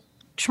still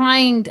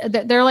trying.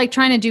 They're like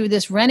trying to do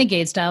this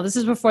renegade style. This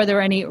is before there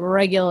were any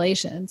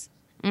regulations.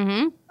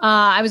 Mm-hmm.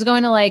 I was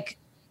going to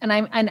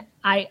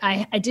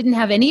I didn't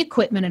have any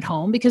equipment at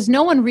home because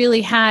no one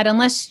really had,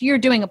 unless you're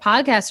doing a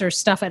podcast or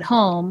stuff at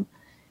home.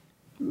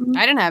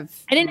 I didn't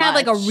have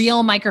like a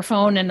real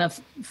microphone and a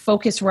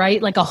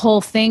Focusrite, like a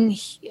whole thing,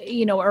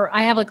 or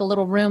I have like a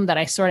little room that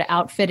I sort of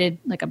outfitted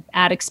like an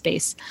attic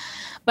space,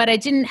 but I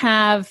didn't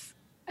have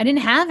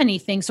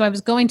anything. So I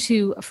was going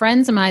to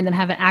friends of mine that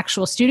have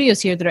actual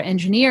studios here that are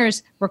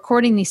engineers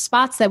recording these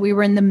spots that we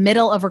were in the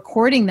middle of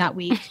recording that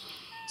week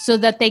so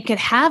that they could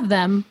have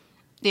them.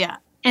 Yeah.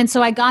 And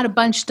so I got a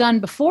bunch done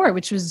before,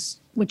 which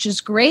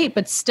is great,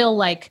 but still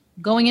like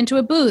going into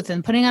a booth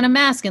and putting on a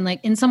mask and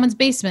like in someone's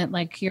basement,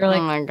 like you're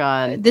like, oh my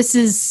God, this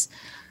is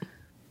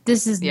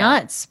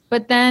nuts.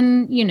 But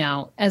then,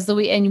 as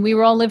we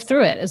were all lived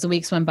through it as the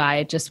weeks went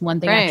by, just one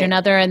thing after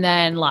another, and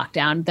then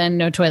lockdown, then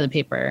no toilet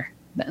paper.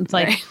 It's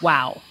like,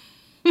 wow.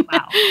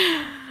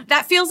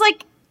 That feels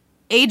like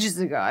ages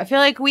ago. I feel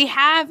like we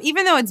have,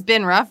 even though it's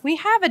been rough, we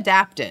have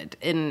adapted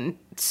in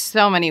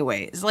so many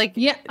ways. Like,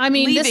 yeah, I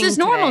mean, this is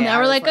normal now.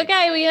 We're like,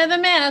 okay, we have the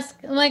mask.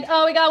 I'm like,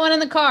 oh, we got one in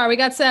the car. We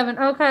got 7.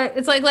 Okay.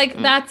 It's like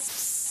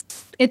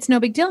it's no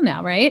big deal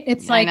now, right?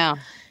 It's like, I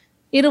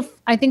know.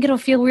 I think it'll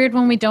feel weird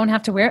when we don't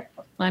have to wear it.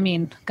 I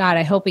mean, God,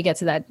 I hope we get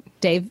to that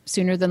day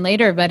sooner than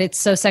later, but it's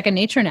so second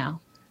nature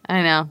now.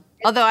 I know.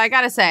 Although I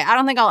got to say, I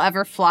don't think I'll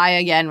ever fly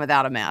again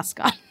without a mask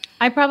on.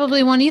 I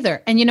probably won't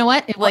either. And you know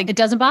what? It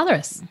doesn't bother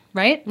us,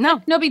 right? No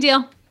big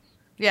deal.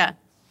 Yeah.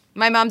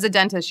 My mom's a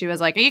dentist. She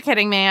was like, "Are you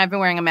kidding me? I've been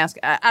wearing a mask.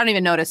 I don't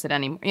even notice it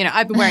anymore.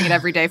 I've been wearing it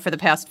every day for the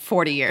past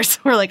 40 years.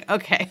 We're like,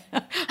 okay,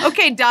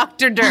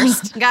 Dr.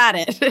 Durst, got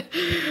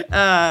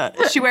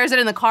it. She wears it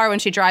in the car when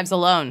she drives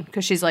alone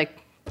because she's like,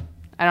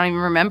 I don't even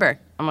remember.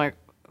 I'm like,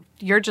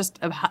 you're just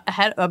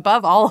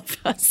above all of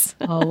us.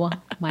 Oh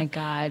my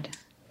God.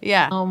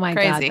 Yeah. Oh my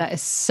crazy. God. That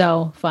is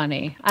so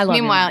funny. I love it.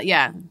 Meanwhile,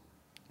 yeah.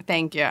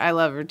 Thank you. I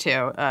love her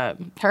too.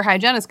 Her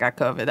hygienist got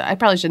COVID. I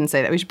probably shouldn't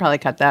say that. We should probably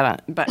cut that on.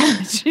 But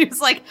she was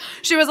like,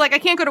 I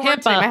can't go to work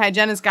today. My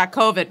hygienist got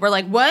COVID. We're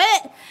like,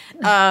 what?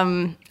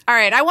 All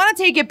right. I want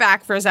to take it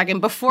back for a second.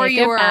 Before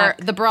you were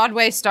the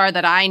Broadway star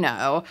that I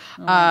know,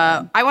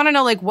 I want to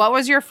know, like, what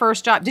was your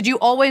first job? Did you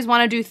always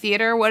want to do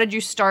theater? What did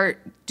you start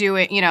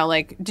doing?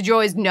 Did you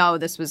always know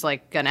this was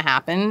like going to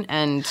happen?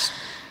 And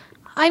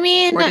I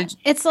mean,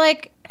 it's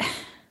like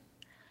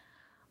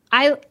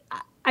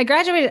I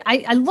graduated.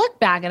 I look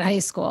back at high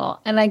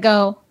school and I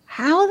go,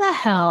 how the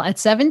hell at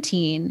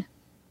 17,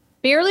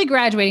 barely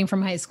graduating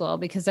from high school,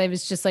 because I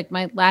was just like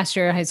my last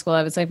year of high school,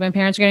 I was like, my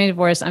parents are getting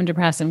divorced. I'm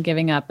depressed. I'm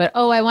giving up. But,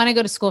 I want to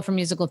go to school for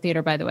musical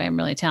theater, by the way. I'm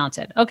really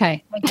talented.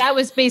 Okay. Like that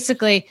was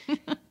basically,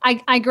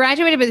 I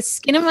graduated with the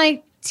skin of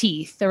my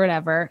teeth or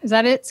whatever. Is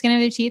that it? Skin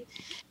of your teeth?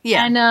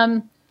 Yeah.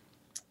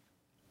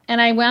 And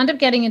I wound up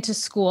getting into a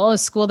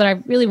school that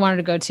I really wanted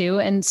to go to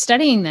and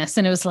studying this.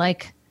 And it was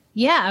like,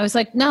 I was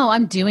like, no,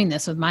 I'm doing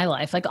this with my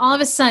life. Like all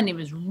of a sudden it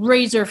was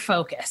razor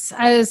focus.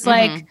 I was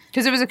like,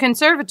 because it was a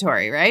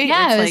conservatory, right?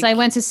 Yeah. I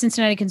went to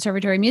Cincinnati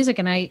Conservatory of Music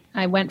and I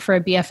went for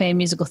a BFA in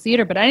musical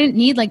theater, but I didn't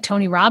need like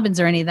Tony Robbins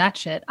or any of that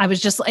shit. I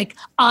was just like,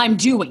 I'm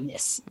doing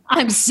this.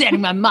 I'm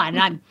setting my mind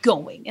and I'm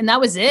going. And that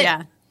was it.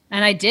 Yeah.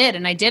 And I did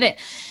it.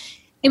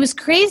 It was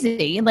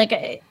crazy. Like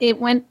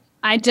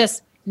I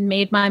just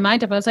made my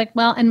mind up. I was like,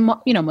 well, and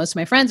most of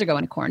my friends are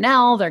going to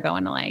Cornell. They're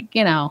going to like,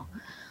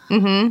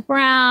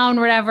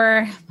 Brown,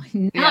 whatever.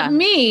 Not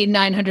me,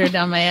 900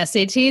 on my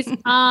SATs.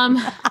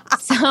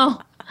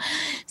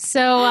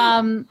 So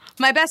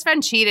my best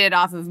friend cheated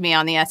off of me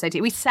on the SAT.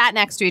 We sat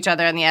next to each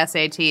other on the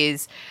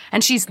SATs,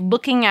 and she's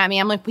looking at me.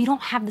 I'm like, we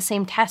don't have the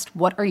same test.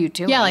 What are you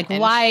doing? Yeah, like and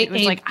why? It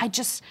was like,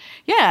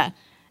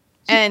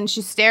 and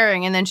she's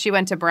staring, and then she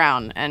went to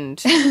Brown, and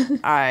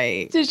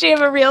Did she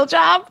have a real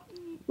job?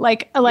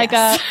 Like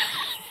yes.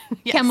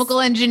 a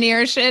chemical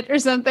engineer shit or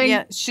something?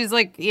 Yeah, she's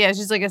like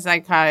a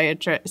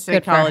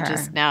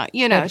psychologist now.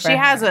 She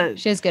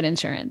has good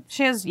insurance.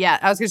 She has,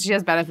 I was gonna say she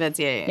has benefits.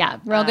 Yeah,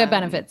 real good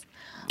benefits.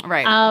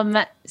 Right.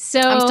 So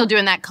I'm still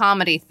doing that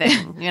comedy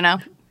thing,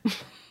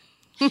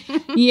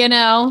 you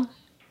know?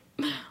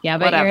 Yeah,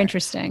 but Whatever. you're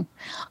interesting.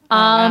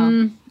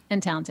 And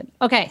talented.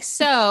 Okay,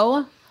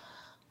 so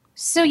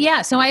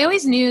I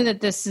always knew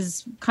that this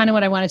is kind of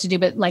what I wanted to do,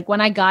 but like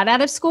when I got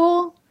out of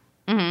school,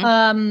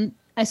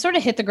 I sort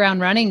of hit the ground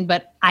running,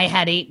 but I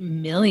had 8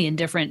 million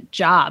different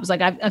jobs.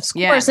 Like of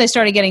course I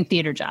started getting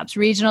theater jobs,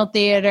 regional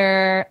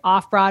theater,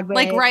 off Broadway.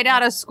 Like right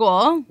out of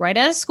school? Right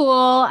out of school.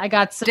 I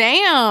got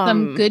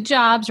some good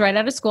jobs right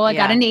out of school. I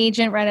got an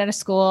agent right out of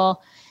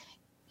school.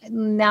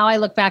 Now I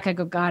look back, I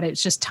go, God,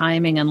 it's just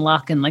timing and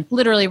luck and like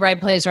literally right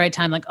place, right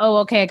time. Like, oh,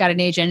 okay, I got an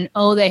agent.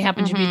 Oh, they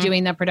happen to be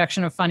doing that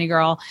production of Funny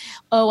Girl.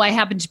 Oh, I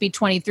happen to be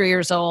 23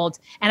 years old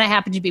and I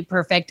happen to be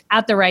perfect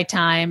at the right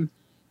time.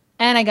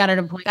 And I got an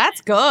appointment.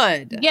 That's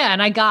good. Yeah,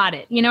 and I got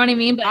it. You know what I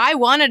mean? But I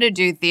wanted to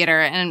do theater,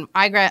 and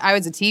I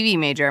was a TV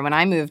major. When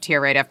I moved here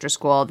right after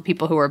school, the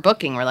people who were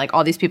booking were like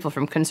all these people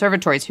from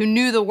conservatories who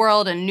knew the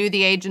world and knew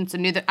the agents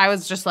and knew that I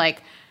was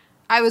like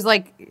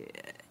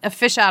a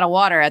fish out of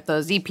water at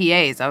those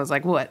EPAs. I was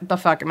like, what the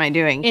fuck am I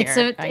doing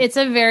here? It's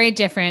a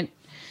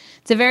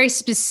very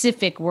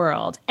specific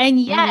world. And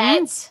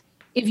yet,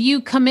 if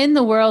you come in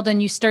the world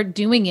and you start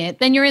doing it,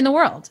 then you're in the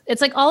world. It's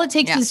like all it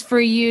takes is for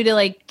you to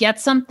like get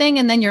something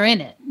and then you're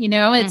in it. You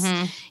know,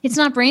 it's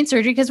not brain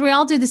surgery because we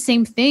all do the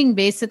same thing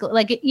basically.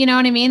 Like, you know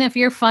what I mean? If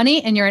you're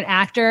funny and you're an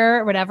actor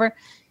or whatever,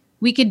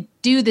 we could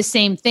do the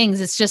same things.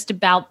 It's just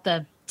about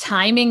the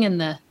timing and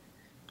the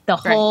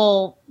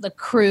whole, the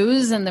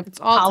cruise and the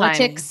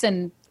politics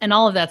and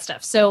all of that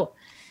stuff. So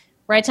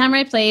right time,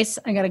 right place.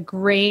 I got a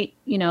great,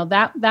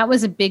 that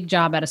was a big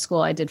job out of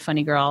school. I did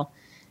Funny Girl.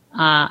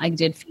 I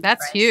did.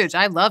 That's huge.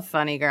 I love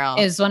Funny Girl.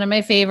 It was one of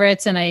my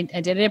favorites. And I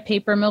did it at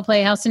Paper Mill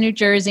Playhouse in New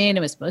Jersey. And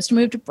it was supposed to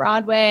move to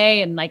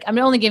Broadway. And like, I'm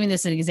only giving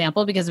this an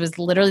example because it was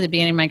literally the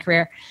beginning of my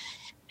career.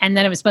 And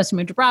then it was supposed to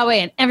move to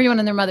Broadway and everyone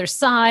and their mother's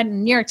side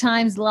and New York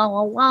Times, la,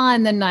 la, la.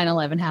 And then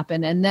 9/11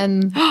 happened. And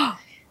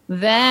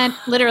then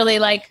literally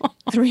like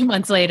 3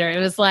 months later, it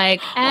was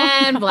like,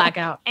 and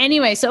blackout.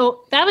 Anyway,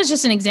 so that was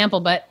just an example.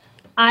 But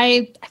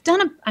I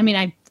did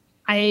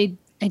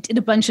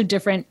a bunch of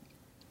different.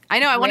 I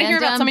know. I want to hear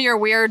about some of your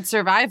weird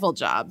survival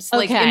jobs,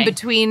 like in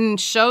between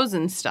shows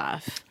and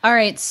stuff. All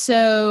right.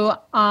 So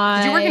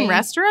did you work in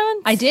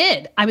restaurants? I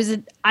did. I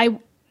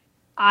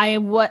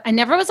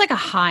never was like a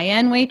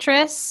high-end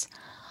waitress.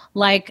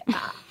 Like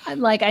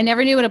I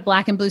never knew what a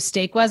black and blue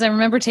steak was. I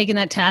remember taking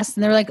that test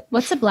and they were like,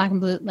 what's a black and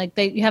blue? Like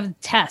you have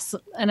tests.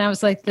 And I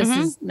was like,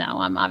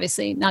 I'm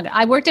obviously not good.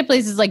 I worked at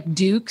places like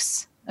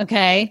Duke's.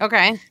 Okay.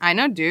 I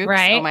know Duke's.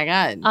 Right. Oh my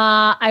God.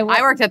 I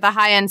worked at the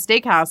high-end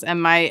steakhouse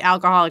and my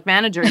alcoholic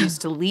manager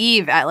used to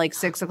leave at like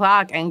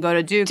 6:00 and go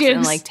to Duke's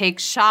and like take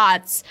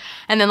shots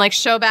and then like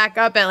show back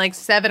up at like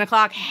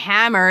 7:00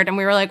 hammered. And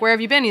we were like, where have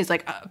you been? He's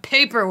like,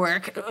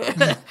 paperwork.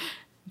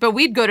 But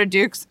we'd go to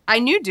Duke's. I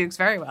knew Duke's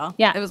very well.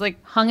 Yeah. It was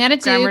like hung out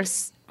at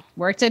Duke's,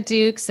 worked at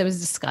Duke's. It was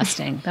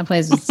disgusting. That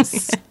place was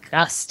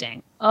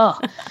disgusting. Oh.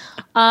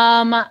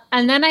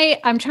 And then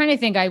I'm trying to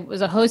think. I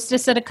was a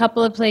hostess at a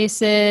couple of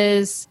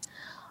places.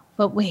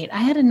 But wait, I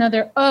had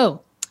another. Oh,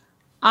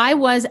 I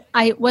was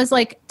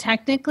like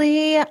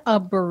technically a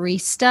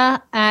barista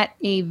at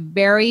a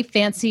very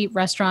fancy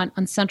restaurant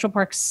on Central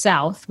Park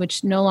South,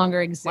 which no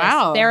longer exists.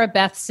 Wow. Sarah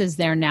Beth's is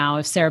there now.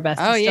 If Sarah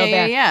Beth's is still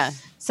there. Yeah.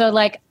 So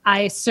like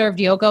I served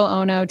Yoko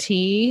Ono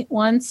tea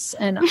once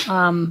and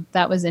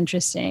that was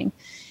interesting.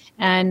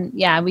 And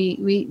yeah,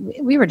 we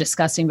were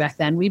disgusting back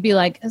then. We'd be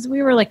like, as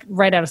we were like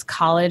right out of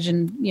college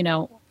and,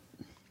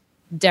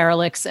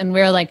 derelicts and we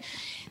were like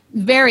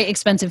very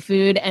expensive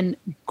food and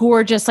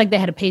gorgeous. Like they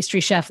had a pastry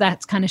chef,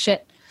 that kind of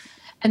shit.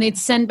 And they'd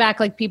send back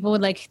like people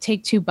would like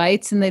take 2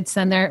 bites and they'd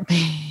send their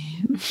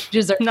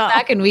desserts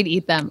back and we'd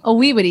eat them. Oh,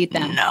 we would eat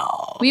them.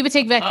 No. We would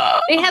take back.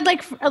 They had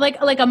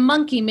like a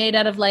monkey made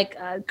out of like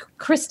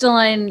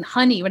crystalline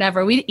honey,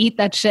 whatever. We'd eat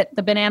that shit,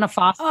 the banana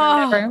foster,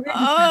 whatever.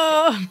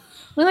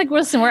 We're like,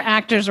 listen, we're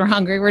actors. We're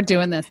hungry. We're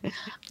doing this.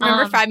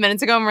 Remember 5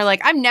 minutes ago and we're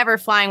like, I'm never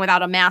flying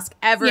without a mask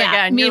ever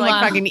again. You're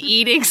like fucking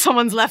eating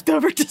someone's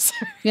leftover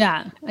dessert.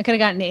 Yeah. I could have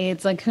gotten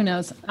AIDS. Like, who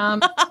knows? So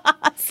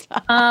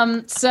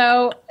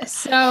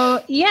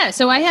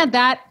I had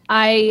that.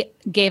 I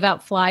gave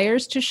out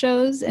flyers to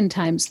shows in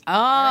Times Square.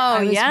 Oh,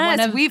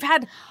 yes. We've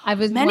had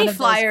many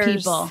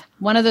flyers.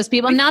 One of those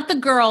people, not the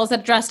girls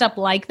that dressed up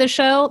like the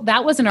show.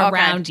 That wasn't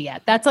around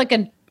yet. That's like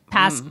a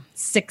past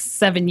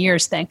 6-7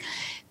 years thing.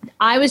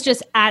 I was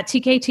just at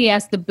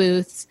TKTS, the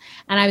booths,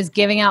 and I was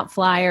giving out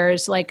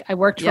flyers. Like I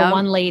worked for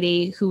one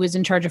lady who was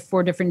in charge of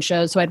 4 different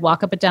shows. So I'd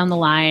walk up and down the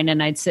line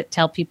and I'd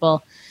tell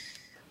people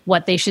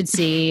what they should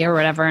see or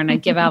whatever. And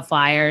I'd give out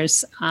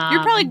flyers.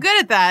 You're probably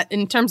good at that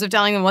in terms of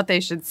telling them what they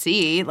should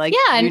see. Like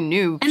you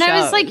knew and shows. I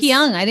was like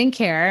young. I didn't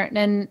care.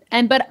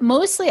 But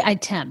mostly I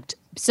temped.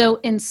 So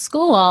in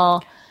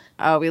school.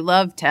 Oh, we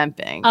love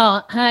temping.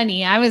 Oh,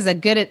 honey, I was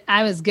good at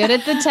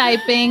the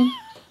typing.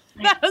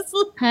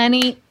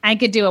 Honey, I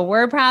could do a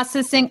word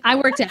processing. I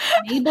worked at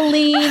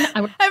Maybelline.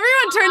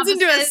 Everyone turns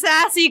into a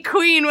sassy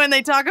queen when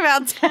they talk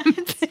about temp.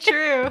 It's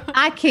true.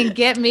 I can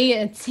get me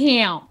a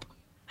temp.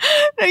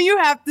 No, you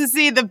have to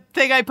see the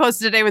thing I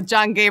posted today with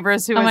John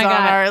Gabris, who was on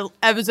our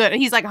episode.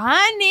 He's like,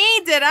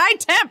 honey, did I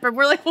temp? And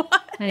we're like,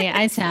 what? Honey,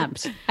 I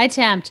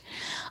temped.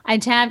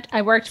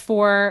 I worked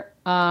for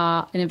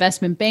an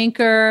investment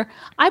banker.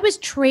 I was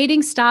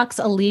trading stocks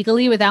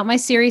illegally without my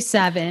Series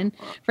 7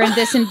 for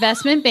this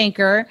investment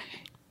banker.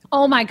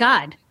 Oh, my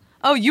God.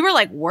 Oh, you were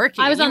like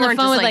working. I was on the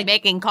phone with like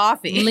making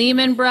coffee.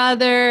 Lehman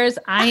Brothers,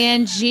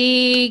 ING.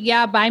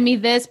 Yeah, buy me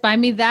this, buy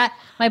me that.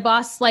 My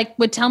boss like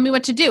would tell me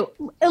what to do.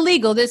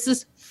 Illegal. This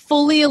is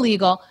fully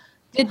illegal.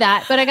 Did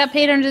that, but I got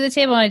paid under the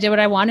table and I did what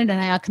I wanted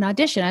and I can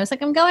audition. I was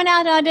like, I'm going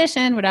out to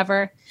audition,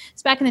 whatever.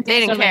 It's back in the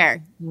day. They didn't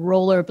care. Like,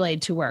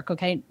 rollerblade to work.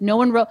 Okay, no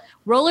one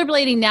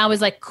rollerblading now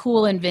is like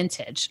cool and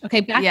vintage.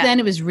 Okay, back then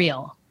it was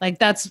real. Like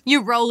that's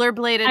you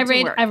rollerbladed.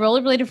 I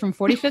rollerbladed from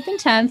 45th and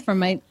 10th from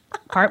my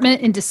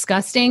apartment in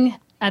disgusting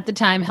at the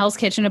time Hell's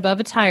Kitchen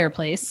above a tire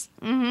place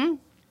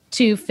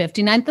to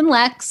 59th and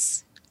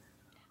Lex.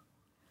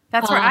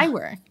 That's where I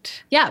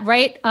worked. Yeah,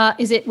 right.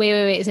 Is it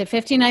wait? Is it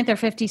 59th or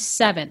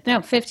 57th? No,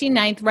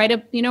 59th. Right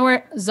up. You know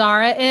where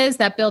Zara is?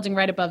 That building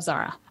right above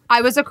Zara.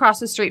 I was across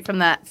the street from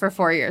that for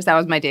 4 years. That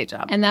was my day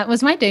job. And that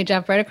was my day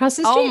job right across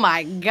the street. Oh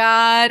my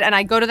God. And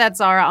I go to that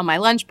Zara on my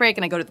lunch break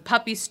and I go to the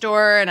puppy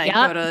store and I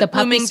go to the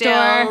puppy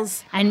Bloomingdale's.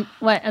 Store. And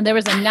and there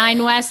was a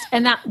Nine West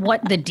and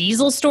the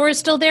Diesel store is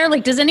still there?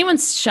 Like, does anyone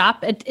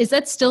shop? Is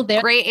that still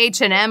there? Great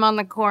H&M on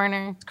the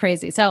corner. It's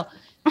crazy. So,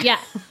 yeah.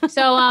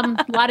 So, a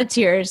lot of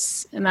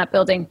tears in that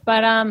building.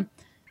 But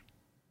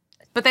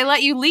they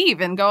let you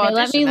leave and go audition.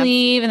 They let me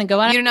leave and then go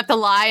out. You didn't have to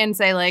lie and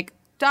say like,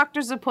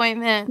 doctor's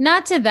appointment.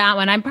 Not to that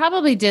one. I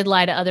probably did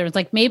lie to others.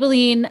 Like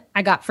Maybelline,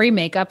 I got free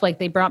makeup. Like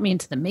they brought me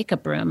into the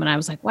makeup room and I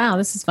was like, wow,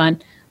 this is fun.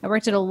 I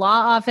worked at a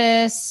law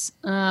office.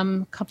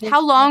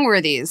 How long were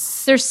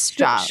these? They're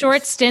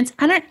short stints.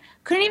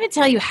 Couldn't even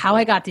tell you how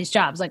I got these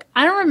jobs. Like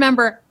I don't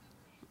remember.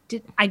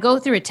 Did I go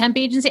through a temp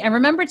agency? I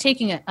remember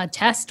taking a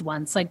test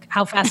once, like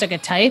how fast I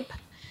could type.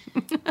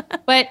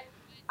 But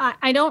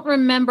I don't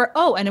remember.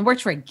 Oh, and I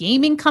worked for a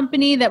gaming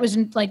company that was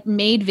like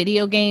made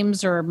video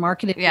games or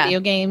marketed video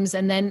games.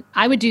 And then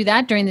I would do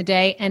that during the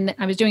day. And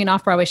I was doing an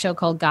off-Broadway show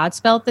called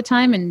Godspell at the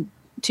time in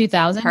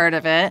 2000. Heard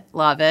of it.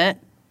 Love it.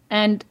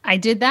 And I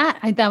did that.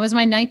 That was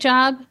my night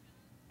job.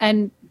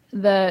 And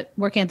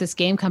working at this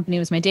game company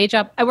was my day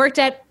job. I worked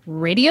at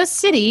Radio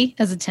City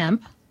as a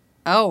temp.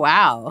 Oh,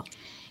 wow.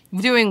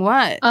 Doing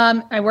what?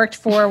 I worked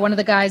for one of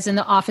the guys in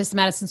the office,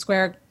 Madison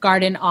Square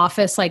Garden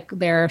office, like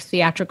their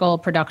theatrical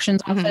productions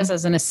office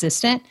as an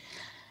assistant.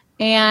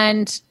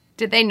 And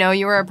did they know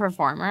you were a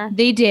performer?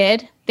 They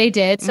did.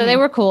 So they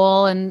were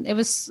cool and it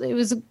was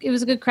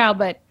a good crowd,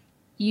 but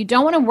you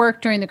don't want to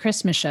work during the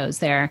Christmas shows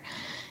there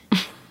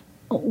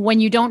when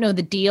you don't know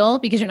the deal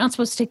because you're not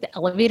supposed to take the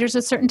elevators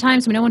at certain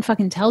times, but no one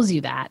fucking tells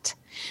you that.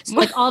 So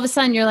like all of a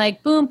sudden you're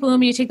like, boom,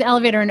 boom, you take the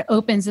elevator and it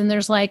opens and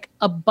there's like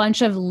a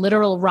bunch of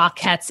literal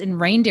Rockettes in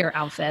reindeer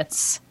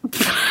outfits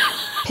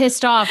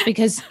pissed off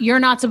because you're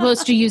not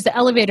supposed to use the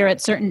elevator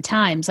at certain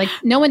times. Like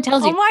no one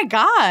tells you. Oh my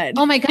God.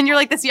 And you're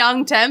like this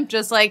young temp,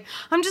 just like,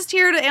 I'm just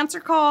here to answer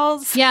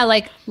calls. Yeah.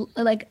 Like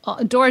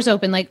doors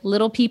open, like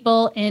little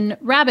people in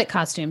rabbit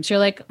costumes. You're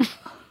like,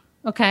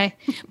 okay.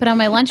 But on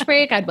my lunch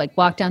break, I'd like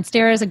walk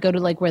downstairs. I'd go to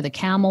like where the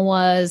camel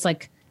was.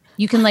 Like,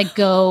 you can like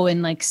go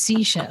and like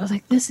see shit. I was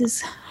like, this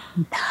is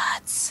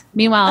nuts.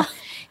 Meanwhile,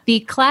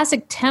 the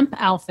classic temp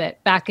outfit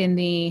back in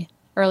the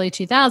early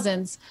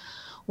 2000s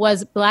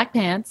was black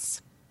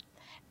pants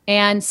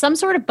and some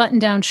sort of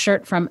button-down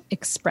shirt from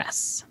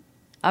Express.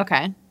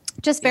 Okay.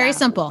 Just very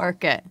simple.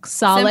 Work it.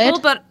 Solid.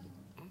 Simple, but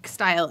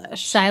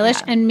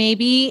stylish. And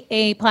maybe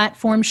a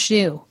platform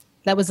shoe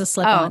that was a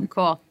slip-on. Oh,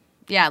 cool.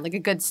 Yeah, like a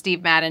good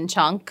Steve Madden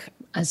chunk.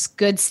 A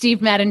good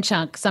Steve Madden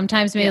chunk.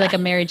 Sometimes maybe like a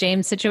Mary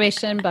James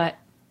situation, but...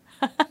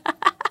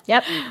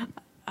 Yep.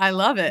 I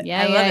love it.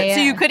 Yeah, I love it.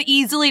 So you could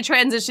easily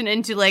transition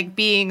into like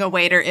being a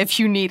waiter if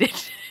you needed.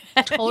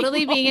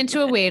 Totally being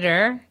into a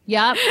waiter.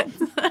 Yep.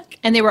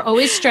 And they were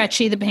always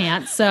stretchy, the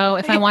pants. So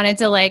if I wanted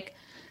to like,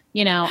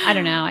 I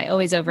don't know, I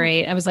always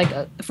overate. I was like,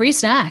 free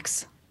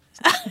snacks.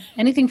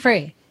 Anything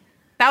free.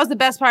 That was the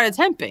best part of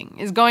temping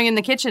is going in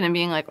the kitchen and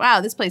being like,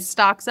 wow, this place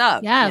stocks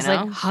up. Yeah, it's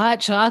like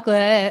hot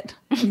chocolate.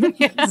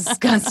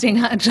 Disgusting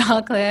hot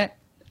chocolate.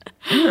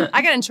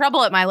 I got in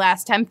trouble at my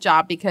last temp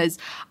job because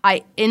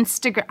I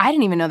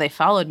didn't even know they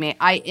followed me.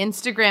 I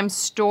Instagram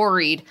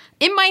storied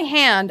in my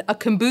hand a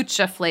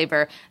kombucha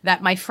flavor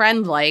that my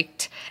friend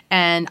liked,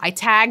 and I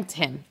tagged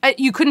him.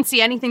 You couldn't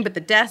see anything but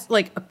the desk,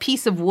 like a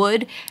piece of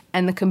wood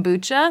and the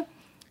kombucha.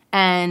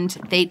 And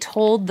they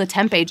told the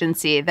temp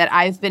agency that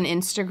I've been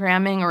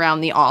Instagramming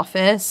around the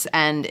office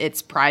and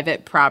it's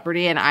private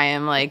property, and I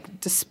am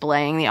like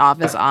displaying the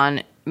office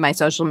on my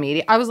social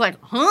media. I was like,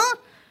 huh?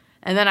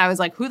 And then I was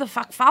like, who the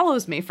fuck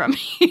follows me from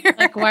here?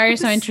 Like, why are you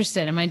so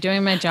interested? Am I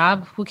doing my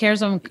job? Who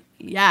cares?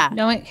 Yeah.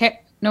 No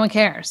one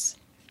cares.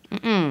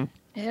 Mm-mm.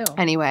 Ew.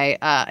 Anyway,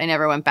 I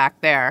never went back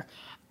there.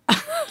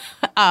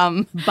 Bye.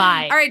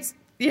 All right.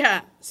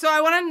 Yeah. So I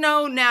want to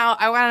know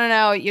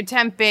now, you're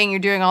temping, you're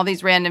doing all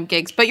these random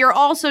gigs, but you're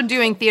also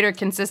doing theater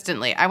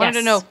consistently. I wanted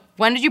to know,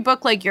 When did you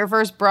book like your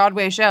first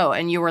Broadway show?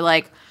 And you were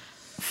like,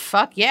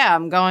 fuck yeah,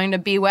 I'm going to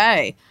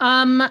B-Way.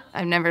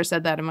 I've never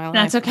said that in my life.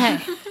 That's okay.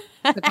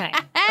 Okay.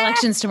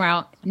 Elections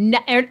tomorrow.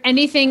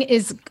 Anything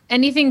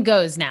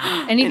goes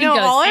now. Anything goes.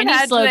 All Any I've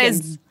had today slogans.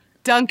 is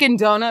Dunkin'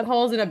 Donut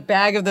holes in a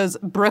bag of those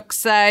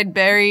Brookside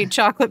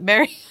chocolate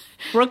berry.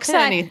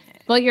 Brookside.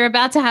 Well, you're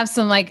about to have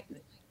some like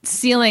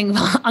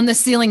on the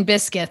ceiling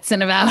biscuits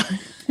in about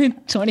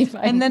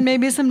 25. And then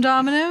maybe some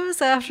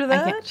Dominoes after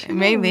that.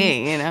 Maybe,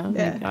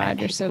 Yeah. God,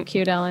 you're so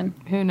cute, Ellen.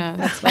 Who knows?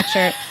 That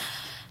sweatshirt.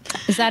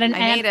 Is that an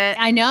I need it.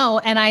 I know,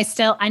 and I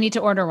need to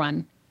order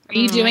one. Are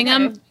you doing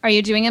them? Are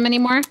you doing them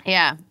anymore?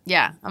 Yeah.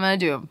 I'm gonna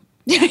do them.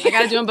 I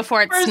gotta do them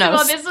before it First snows. of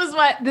all,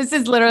 this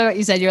is literally what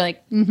you said. You're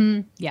like,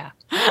 yeah.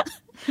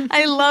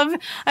 I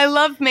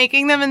love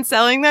making them and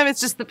selling them. It's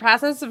just the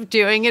process of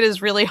doing it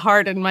is really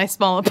hard in my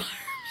small apartment.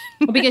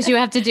 Well, because you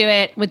have to do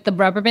it with the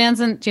rubber bands,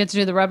 and do you have to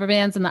do the rubber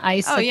bands and the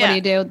ice? Oh, What do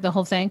you do? The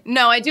whole thing?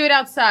 No, I do it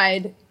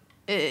outside.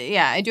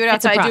 I do it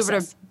outside. I do it process.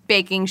 with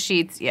baking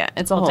sheets. Yeah,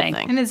 it's a whole thing.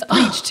 And it's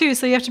bleach too,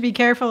 so you have to be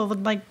careful,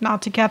 like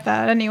not to get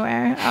that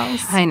anywhere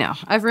else. I know.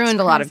 I've ruined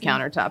a lot of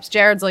countertops.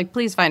 Jared's like,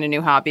 please find a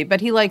new hobby,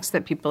 but he likes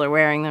that people are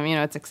wearing them.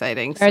 It's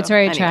exciting. It's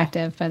very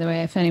attractive, by the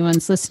way, if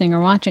anyone's listening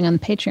or watching on the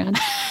Patreon.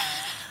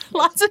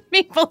 Lots of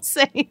people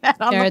say that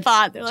on the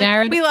pod. They're like,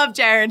 Jared. We love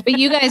Jared. But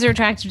you guys are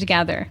attractive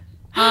together.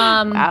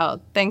 Wow.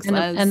 Thanks,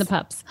 Liz. And the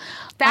pups.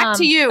 Back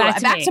to you.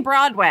 Back to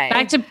Broadway.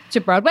 Back to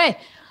Broadway.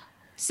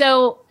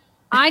 So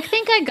I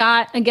think I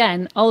got,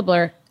 again, all a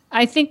blur.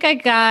 I think I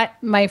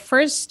got my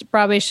first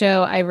Broadway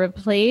show. I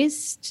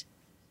replaced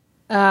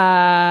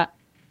my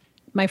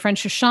friend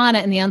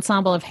Shoshana in the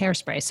ensemble of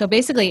Hairspray. So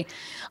basically,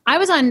 I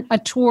was on a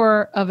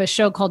tour of a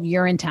show called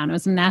Urinetown. It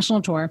was a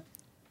national tour.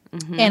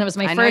 Mm-hmm. And it was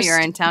my first.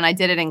 I know Urinetown. I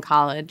did it in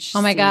college.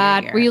 Oh my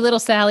God. Year. Were you Little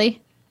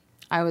Sally?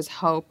 I was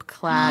Hope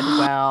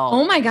Cladwell.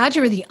 Oh my God,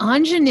 you were the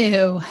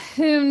ingenue.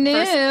 Who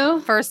knew?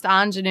 First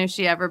ingenue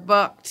she ever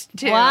booked,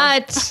 too.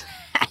 What?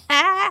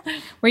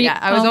 Were you? Yeah,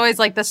 I was always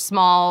like the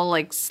small,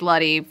 like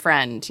slutty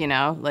friend,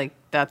 like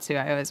that's who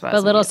I always was.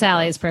 But Little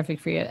Sally is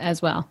perfect for you as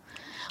well.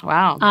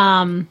 Wow.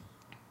 I'm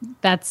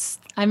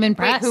impressed.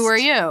 Wait, who were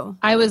you?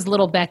 I was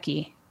Little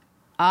Becky.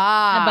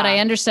 Ah. But I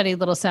understudied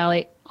Little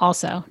Sally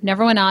also.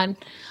 Never went on.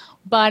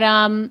 But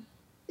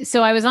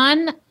so I was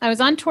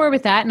on tour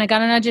with that, and I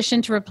got an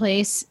audition to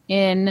replace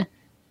in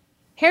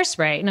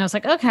Hairspray. And I was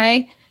like,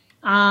 okay.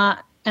 And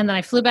then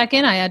I flew back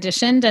in, I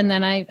auditioned, and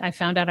then I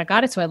found out I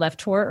got it, so I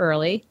left tour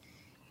early.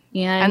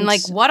 And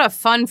like, what a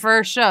fun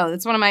first show.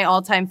 That's one of my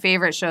all-time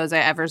favorite shows I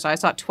ever saw. I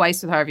saw it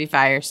twice with Harvey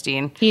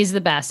Fierstein. He's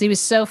the best. He was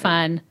so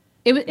fun.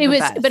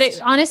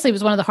 It honestly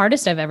was one of the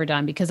hardest I've ever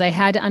done because I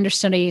had to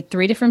understudy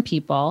 3 different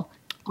people.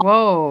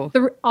 Whoa.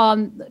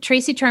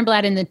 Tracy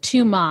Turnblad and the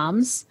 2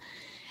 moms.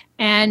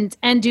 And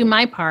do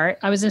my part.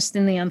 I was just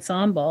in the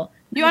ensemble.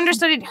 You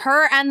understudied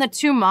her and the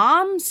 2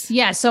 moms?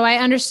 Yeah, so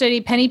I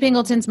understudied Penny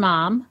Pingleton's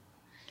mom,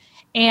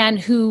 and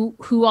who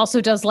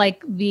also does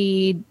like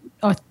the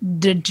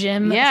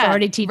gym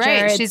authority teacher.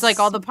 Right. She's like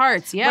all the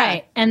parts. Yeah.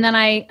 Right. And then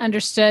I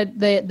understood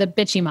the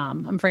bitchy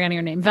mom. I'm forgetting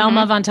her name.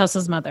 Velma Von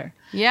Tussel's mother.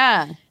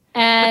 Yeah.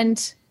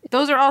 And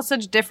those are all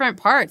such different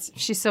parts.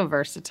 She's so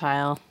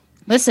versatile.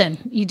 Listen,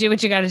 you do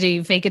what you got to do.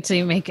 You fake it till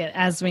you make it,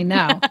 as we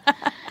know.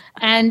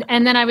 And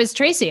then I was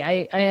Tracy.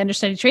 I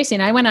understudied Tracy,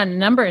 and I went on a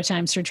number of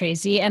times for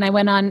Tracy, and I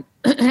went on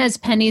as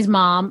Penny's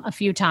mom a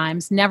few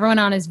times. Never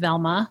went on as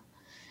Velma.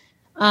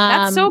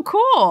 That's so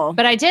cool.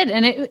 But I did,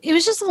 and it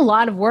was just a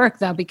lot of work,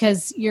 though,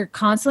 because you're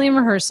constantly in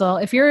rehearsal.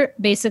 If you're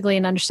basically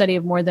an understudy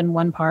of more than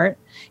one part,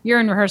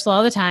 you're in rehearsal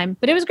all the time.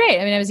 But it was great.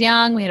 I mean, I was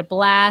young. We had a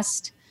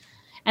blast.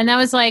 And that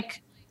was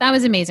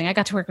amazing. I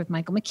got to work with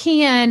Michael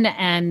McKean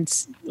and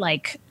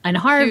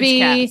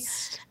Harvey.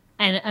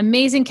 And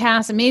amazing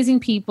cast,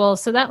 amazing people.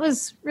 So that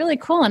was really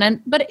cool.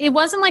 But it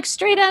wasn't like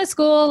straight out of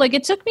school. Like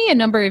it took me a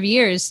number of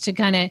years to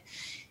kind of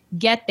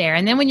get there.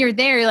 And then when you're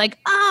there, you're like,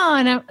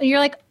 you're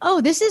like,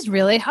 oh, this is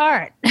really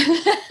hard.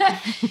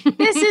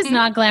 This is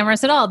not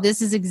glamorous at all.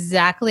 This is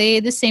exactly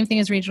the same thing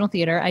as regional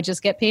theater. I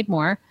just get paid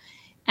more.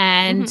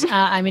 And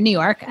I'm in New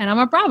York and I'm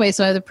on Broadway.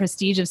 So I have the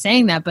prestige of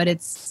saying that. But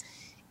it's,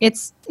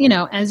 as you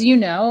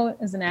know,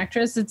 as an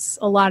actress, it's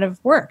a lot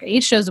of work.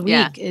 8 shows a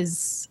week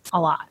is a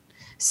lot.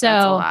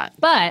 So,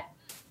 but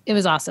it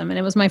was awesome. And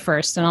it was my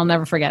first, and I'll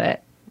never forget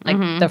it.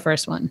 Like the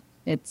first one.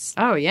 It's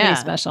pretty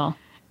special.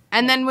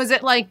 And then was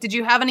it like, did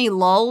you have any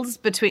lulls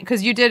between,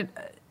 because you did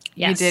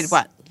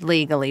what?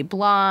 Legally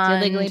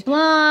Blonde. Did Legally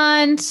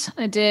Blonde.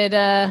 I did,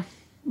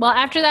 well,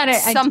 after that,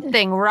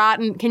 Something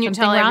Rotten. Can you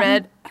tell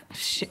Rotten?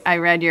 I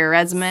read your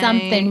resume.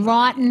 Something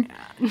Rotten.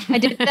 I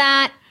did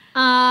that.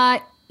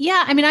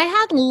 Yeah, I mean, I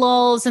had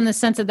lulls in the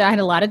sense that I had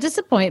a lot of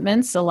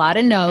disappointments, a lot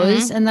of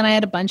no's, and then I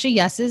had a bunch of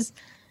yeses.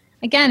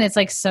 Again, it's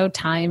like so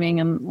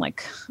timing and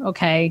like,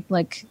 okay,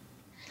 like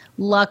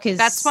luck is.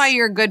 That's why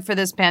you're good for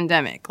this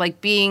pandemic. Like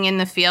being in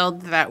the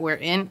field that we're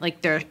in, like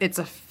it's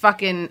a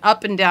fucking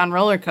up and down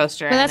roller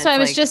coaster. But that's what I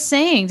was just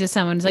saying to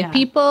someone. It's like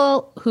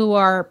people who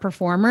are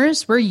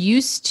performers, we're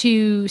used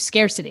to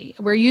scarcity.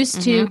 We're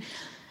used to,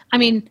 I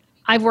mean,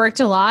 I've worked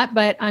a lot,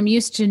 but I'm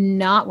used to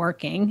not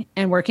working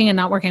and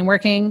not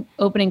working,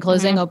 opening,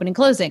 closing, opening,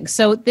 closing.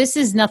 So this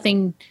is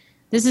nothing.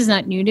 This is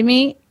not new to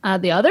me.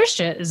 The other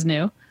shit is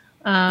new.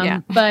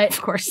 But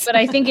of course. But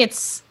I think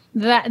it's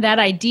that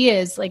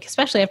idea is like,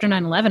 especially after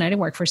 9/11, I didn't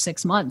work for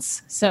 6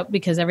 months. So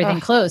because everything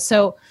closed.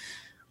 So,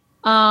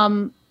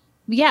 the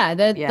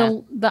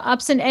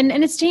ups and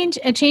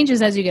it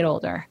changes as you get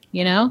older,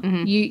 you know,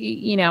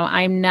 you know,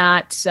 I'm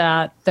not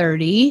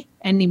 30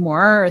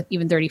 anymore, or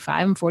even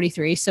 35, I'm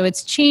 43. So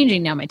it's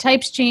changing now. My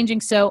type's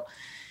changing. So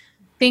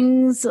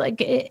things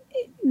like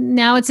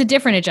now it's a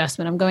different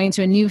adjustment. I'm going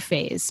to a new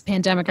phase,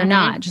 pandemic or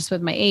not, just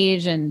with my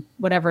age and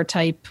whatever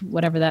type,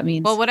 whatever that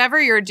means. Well,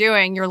 whatever you're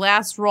doing, your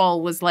last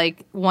role was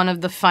like one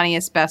of the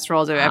funniest, best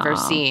roles I've ever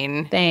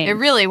seen. Thanks. It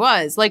really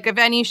was. Like, if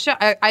any show,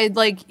 I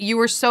like, you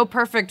were so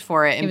perfect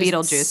for it in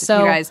Beetlejuice. So,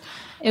 if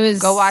you guys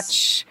go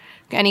watch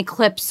any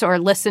clips or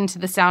listen to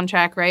the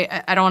soundtrack, right?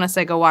 I don't want to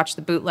say go watch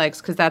the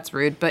bootlegs because that's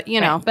rude, but you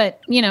know. Right.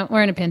 But, you know,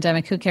 we're in a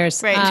pandemic. Who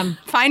cares? Right.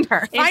 Find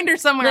her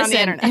somewhere on the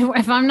internet.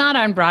 If I'm not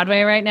on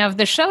Broadway right now, if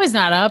the show is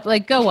not up,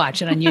 like, go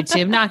watch it on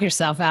YouTube. Knock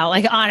yourself out.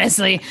 Like,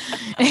 honestly,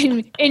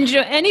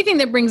 enjoy anything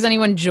that brings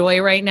anyone joy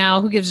right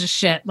now. Who gives a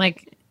shit?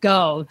 Like,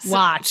 go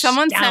watch.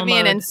 Someone download. sent me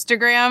an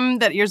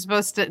Instagram that you're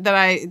supposed to that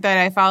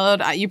I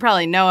followed. You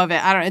probably know of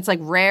it. I don't. It's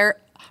like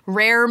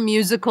rare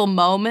musical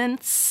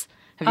moments.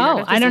 Have you heard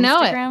of this I don't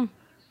Instagram? know it.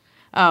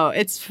 Oh,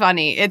 it's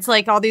funny. It's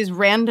like all these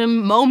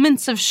random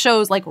moments of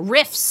shows, like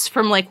riffs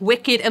from like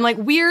Wicked and like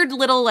weird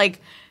little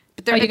like.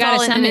 But they're you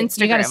gotta send it.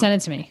 You gotta send it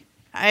to me.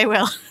 I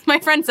will. My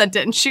friend sent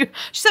it, and she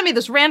sent me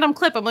this random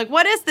clip. I'm like,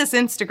 "What is this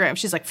Instagram?"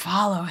 She's like,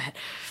 "Follow it."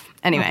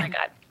 Anyway. Oh my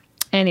god.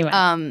 Anyway.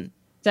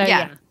 So,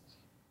 yeah.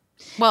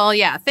 Well,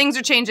 yeah, things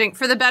are changing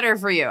for the better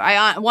for you.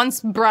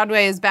 Once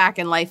Broadway is back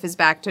and life is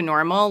back to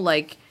normal,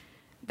 like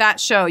that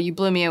show, you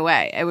blew me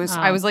away. I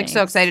was like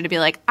so excited to be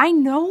like, I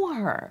know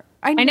her.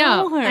 I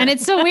know her. And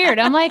it's so weird.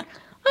 I'm like,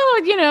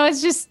 oh, you know,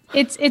 it's just,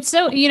 it's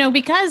so, you know,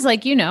 because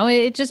like, you know,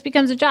 it just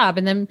becomes a job.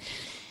 And then,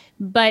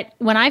 but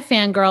when I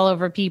fangirl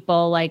over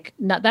people like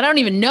that I don't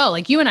even know,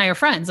 like you and I are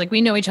friends, like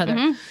we know each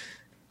other.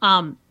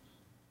 And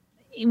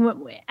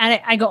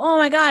I go, oh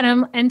my God.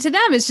 And to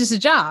them, it's just a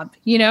job.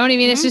 You know what I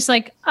mean? It's just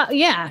like,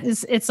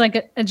 it's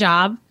like a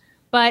job.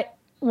 But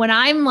when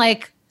I'm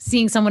like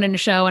seeing someone in a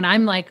show and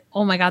I'm like,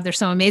 oh my God, they're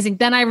so amazing.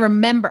 Then I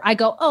remember, I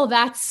go, oh,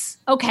 that's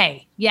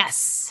okay.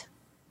 Yes.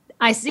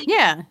 I see.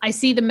 Yeah. I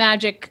see the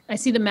magic. I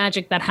see the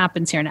magic that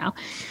happens here now.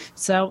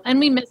 So, and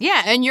we miss.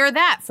 Yeah. And you're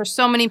that for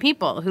so many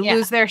people who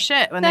lose their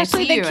shit when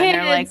especially they see you. Kids, and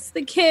they're like,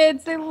 the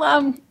kids,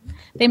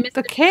 they miss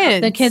the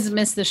kids. The kids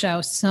miss the show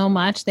so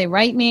much. They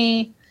write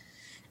me.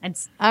 And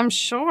I'm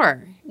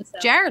sure.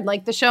 Jared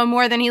liked the show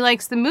more than he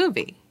likes the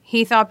movie.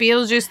 He thought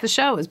Beetlejuice, the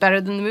show, was better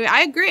than the movie.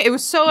 I agree. It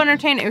was so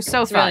entertaining. It was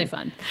so fun. Really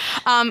fun.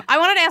 I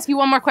wanted to ask you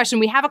one more question.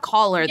 We have a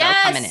caller, though,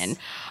 coming in.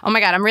 Oh, my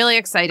God. I'm really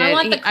excited. I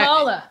want the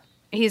caller.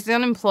 He's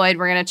unemployed.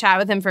 We're going to chat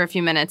with him for a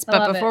few minutes.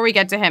 But before we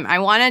get to him, I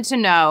wanted to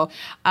know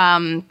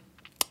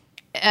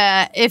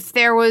if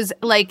there was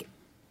like,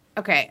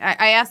 okay,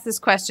 I asked this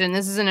question.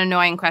 This is an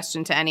annoying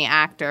question to any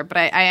actor, but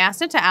I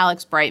asked it to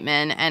Alex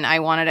Brightman, and I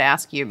wanted to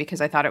ask you because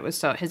I thought it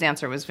was his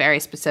answer was very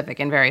specific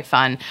and very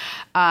fun.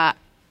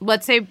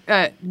 Let's say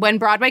when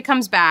Broadway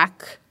comes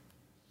back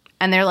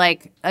and they're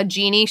like, a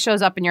genie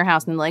shows up in your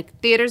house and they're like,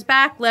 theater's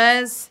back,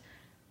 Les.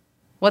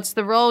 What's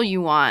the role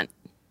you want?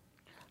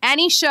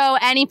 Any show,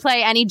 any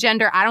play, any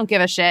gender, I don't give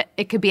a shit.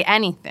 It could be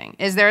anything.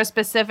 Is there a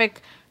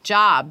specific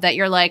job that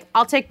you're like,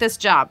 I'll take this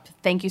job.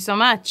 Thank you so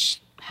much.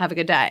 Have a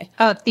good day.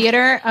 Oh,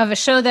 theater of a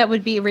show that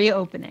would be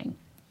reopening.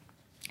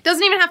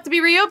 Doesn't even have to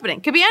be reopening.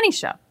 Could be any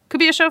show. Could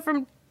be a show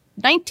from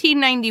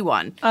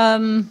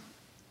 1991.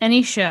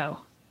 Any show.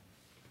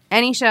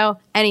 Any show,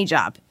 any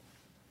job.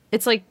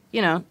 It's like,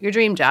 you know, your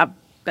dream job,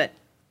 but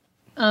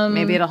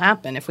maybe it'll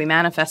happen if we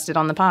manifest it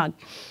on the pod.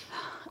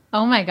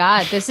 Oh my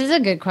God, this is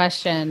a good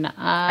question.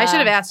 I should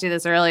have asked you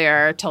this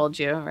earlier or told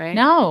you, right?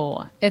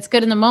 No, it's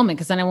good in the moment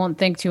because then I won't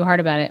think too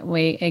hard about it.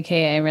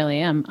 AKA I really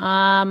am.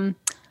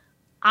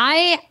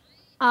 I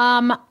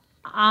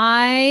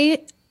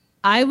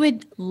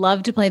would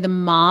love to play the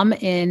mom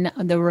in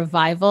the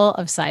revival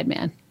of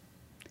Sideman.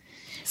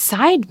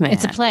 Sideman?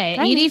 It's a play.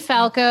 Edie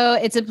Falco.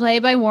 It's a play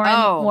by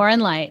Warren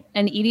Light.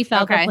 And Edie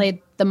Falco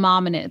played the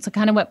mom in it. It's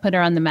kind of what put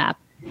her on the map.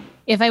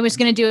 If I was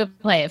going to do a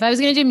play, if I was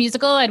going to do a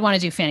musical, I'd want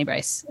to do Fanny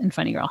Bryce and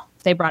Funny Girl.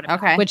 They brought it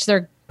back, which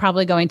they're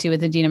probably going to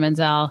with Idina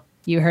Menzel.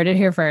 You heard it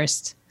here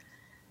first.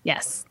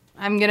 Yes.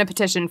 I'm going to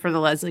petition for the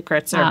Leslie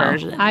Kritzer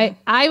version. I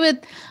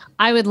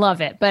would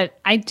love it, but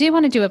I do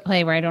want to do a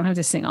play where I don't have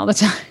to sing all the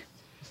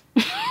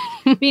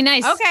time. Be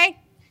nice. Okay.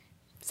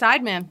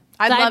 Sideman.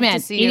 I'd love to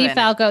see Edie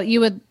Falco,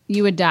 you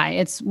would die.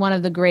 It's one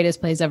of the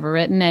greatest plays ever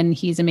written, and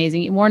he's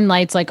amazing. Warren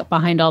Light's like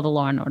behind all the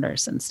Law and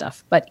Orders and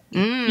stuff, but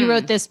he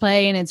wrote this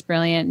play, and it's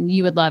brilliant, and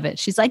you would love it.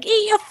 She's like,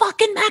 eat your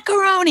fucking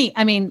macaroni.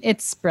 I mean,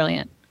 it's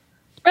brilliant.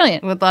 It's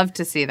brilliant. Would love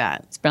to see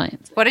that. It's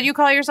brilliant. What did you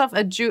call yourself?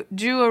 A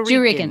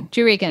Jew-Rican?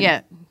 Jew-Rican.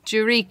 Yeah.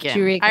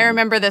 Jurikin. I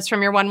remember this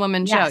from your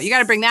one-woman show. You got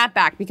to bring that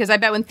back because I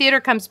bet when theater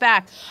comes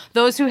back,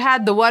 those who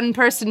had the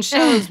one-person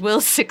shows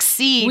will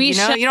succeed. We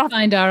should you don't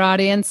find our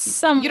audience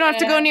somewhere. You don't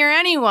have to go near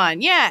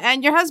anyone. Yeah,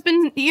 and your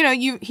husband,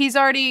 he's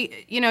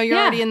already, you're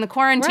already in the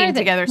quarantine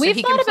together. So We've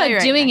thought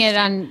about doing it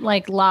on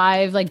like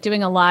live, like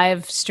doing a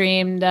live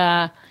streamed.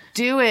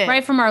 Do it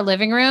right from our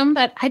living room,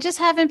 but I just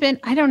haven't been.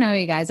 I don't know,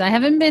 you guys. I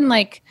haven't been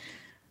like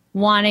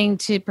wanting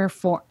to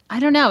perform. I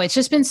don't know. It's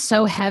just been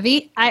so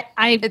heavy.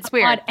 It's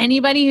weird. Applaud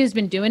anybody who's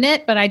been doing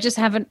it, but I just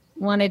haven't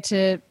wanted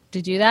to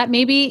do that.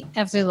 Maybe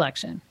after the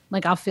election,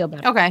 like I'll feel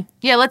better. Okay.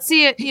 Yeah. Let's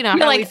see it.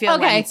 How we feel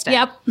Wednesday.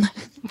 Yep.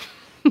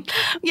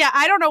 Yeah.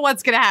 I don't know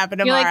what's going to happen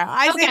tomorrow.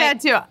 I say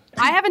that too.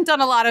 I haven't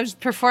done a lot of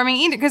performing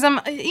either because I'm,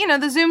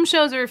 the Zoom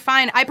shows are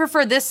fine. I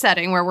prefer this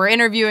setting where we're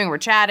interviewing, we're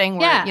chatting,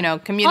 we're,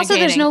 communicating. Also,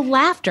 there's no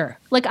laughter.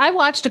 Like I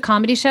watched a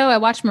comedy show. I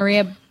watched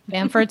Maria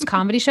Bamford's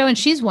comedy show, and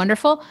she's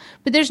wonderful,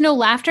 but there's no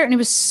laughter, and it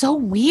was so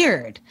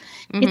weird.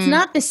 Mm-hmm. It's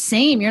not the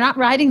same. You're not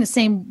riding the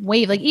same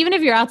wave. Like even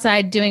if you're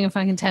outside doing a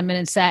fucking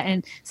 10-minute set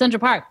in Central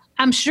Park,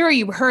 I'm sure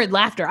you heard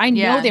laughter. I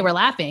know they were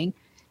laughing.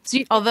 So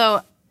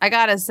although I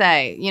gotta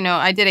say,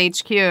 I did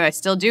HQ. I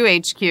still do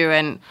HQ,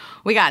 and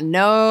we got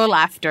no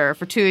laughter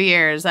for 2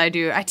 years. I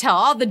tell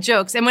all the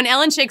jokes, and when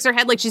Ellen shakes her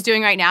head like she's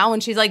doing right now, when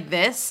she's like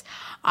this,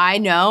 I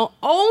know.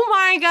 Oh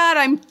my God,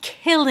 I'm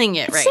killing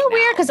it right now. It's so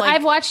weird because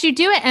I've watched you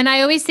do it, and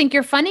I always think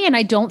you're funny, and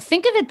I don't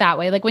think of it that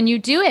way. Like when you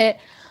do it,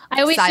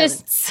 I always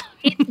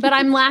but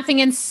I'm laughing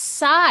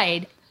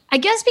inside. I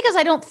guess because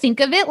I don't think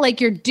of it like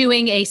you're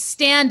doing a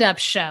stand-up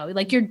show,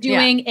 like you're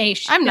doing a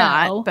show. I'm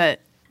not, but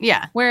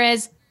yeah.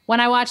 Whereas when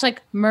I watch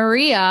like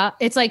Maria,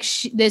 it's like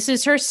this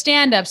is her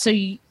stand-up, so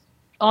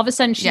all of a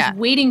sudden she's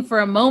waiting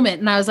for a moment,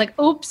 and I was like,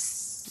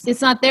 oops,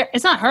 it's not there.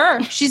 It's not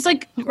her. She's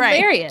like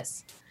hilarious.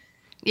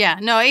 Yeah,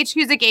 no,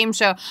 HQ's a game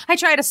show. I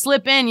try to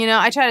slip in,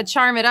 I try to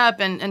charm it up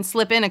and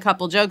slip in a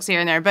couple jokes here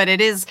and there. But it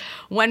is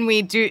when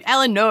we do,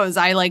 Ellen knows,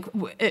 I'm like,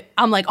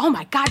 oh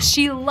my God,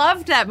 she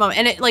loved that moment.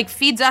 And it like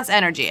feeds us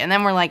energy. And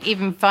then we're like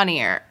even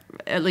funnier.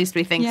 At least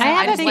we think so.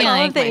 I think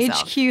all of the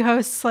HQ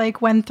hosts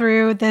like went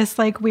through this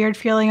like weird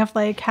feeling of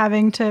like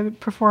having to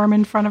perform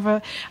in front of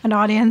an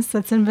audience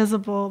that's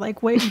invisible,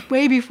 like way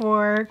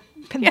before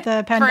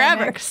the pandemic.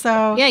 Forever.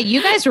 So yeah,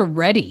 you guys were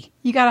ready.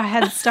 You got a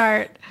head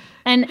start.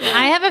 And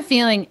I have a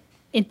feeling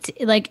it's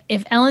like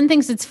if Ellen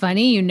thinks it's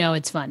funny,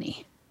 it's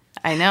funny.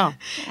 I know.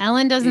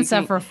 Ellen doesn't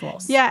suffer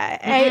fools.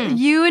 Yeah.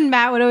 You and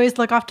Matt would always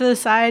look off to the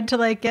side to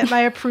like get my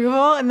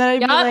approval. And then I'd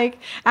be like,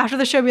 after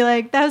the show, be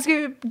like, that was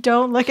good.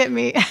 Don't look at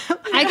me.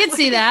 I could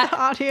see that.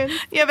 Audience.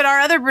 Yeah, but our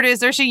other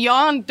producer, she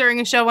yawned during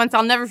a show once.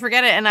 I'll never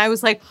forget it. And I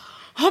was like,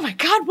 oh my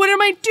God, what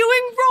am I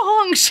doing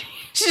wrong? She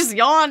just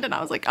yawned. And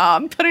I was like, oh,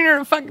 I'm putting her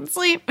to fucking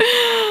sleep.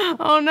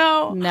 Oh,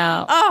 no.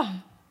 No. Oh.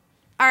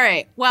 All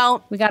right.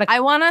 Well, we got a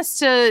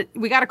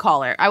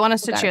caller. I want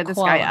us to cheer this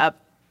guy up.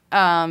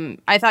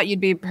 I thought you'd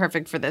be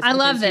perfect for this. I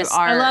love this.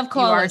 I love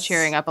callers. You are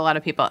cheering up a lot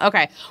of people.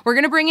 Okay. We're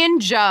going to bring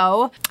in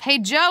Joe. Hey,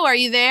 Joe, are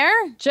you there?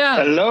 Joe.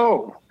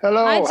 Hello.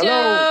 Hi,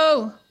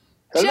 Joe.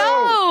 Hello.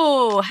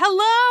 Joe.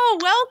 Hello.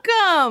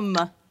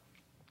 Welcome.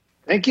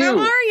 Thank you. How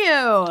are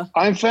you?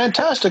 I'm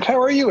fantastic. How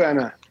are you,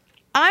 Anna?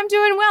 I'm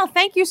doing well.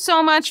 Thank you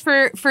so much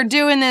for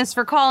doing this,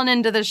 for calling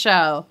into the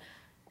show.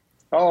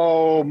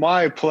 Oh,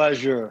 my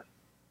pleasure.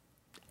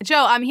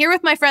 Joe, I'm here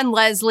with my friend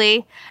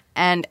Leslie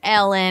and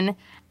Ellen,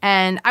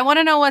 and I want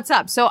to know what's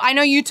up. So I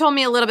know you told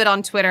me a little bit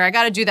on Twitter. I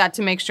got to do that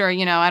to make sure,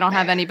 I don't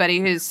have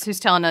anybody who's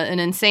telling an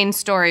insane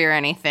story or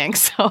anything.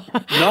 So,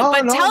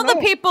 tell the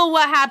people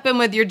what happened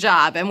with your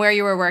job and where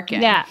you were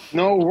working. Yeah.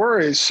 No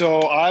worries.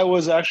 So I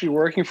was actually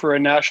working for a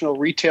national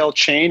retail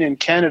chain in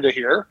Canada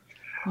here.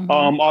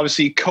 Mm-hmm.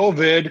 Obviously,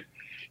 COVID,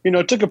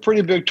 took a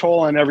pretty big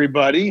toll on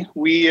everybody.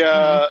 We,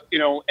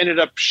 ended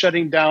up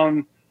shutting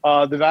down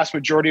the vast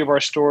majority of our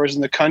stores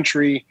in the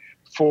country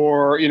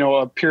for,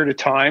 a period of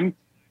time.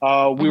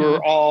 We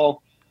were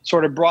all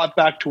sort of brought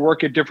back to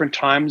work at different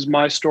times.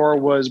 My store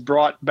was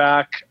brought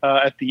back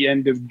at the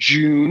end of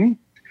June.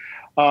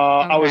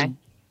 I was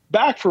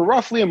back for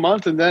roughly a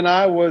month, and then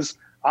I was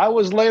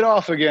laid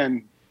off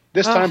again,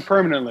 this time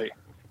permanently.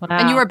 Wow.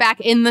 And you were back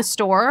in the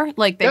store?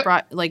 Like they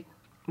brought, like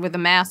with a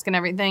mask and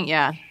everything?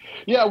 Yeah.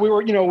 Yeah, we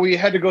were, we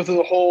had to go through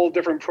the whole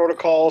different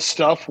protocol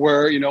stuff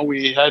where,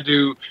 we had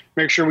to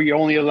make sure we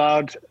only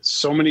allowed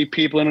so many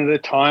people in at a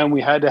time.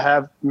 We had to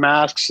have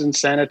masks and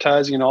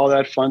sanitizing and all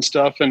that fun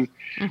stuff. And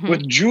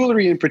with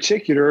jewelry in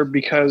particular,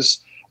 because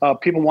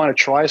people want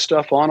to try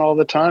stuff on all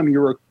the time, you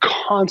were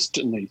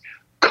constantly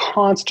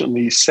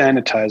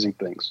sanitizing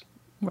things.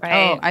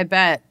 Right. Oh, I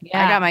bet.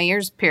 Yeah. I got my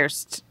ears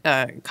pierced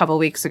a couple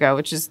weeks ago,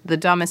 which is the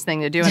dumbest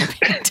thing to do in a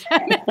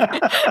pandemic.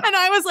 And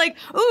I was like,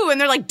 ooh, and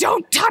they're like,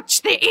 don't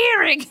touch the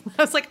earring.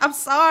 I was like, I'm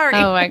sorry.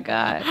 Oh, my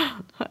God.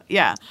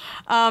 Yeah.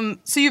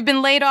 So you've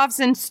been laid off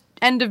since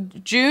end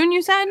of June,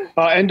 you said?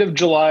 End of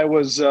July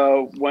was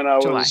when I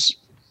was,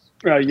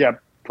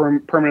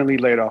 permanently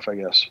laid off, I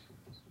guess.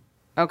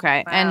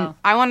 Okay. Wow. And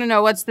I want to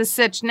know, what's the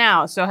sitch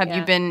now? So have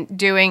you been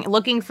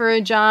looking for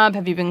a job?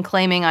 Have you been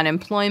claiming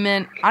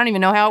unemployment? I don't even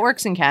know how it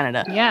works in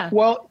Canada. Yeah.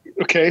 Well,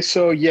 Okay,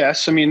 so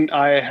yes, I mean,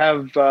 I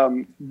have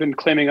been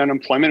claiming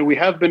unemployment. We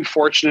have been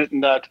fortunate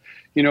in that,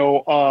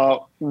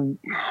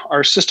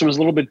 our system is a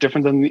little bit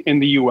different than in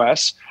the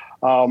U.S.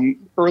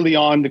 Early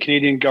on, the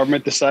Canadian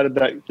government decided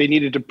that they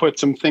needed to put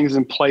some things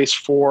in place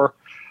for,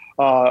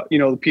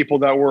 the people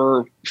that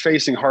were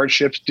facing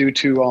hardships due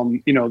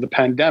to, the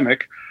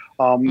pandemic.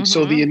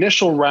 So the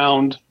initial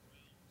round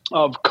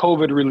of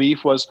COVID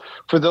relief was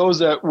for those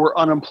that were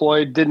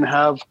unemployed, didn't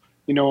have,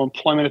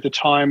 employment at the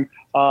time.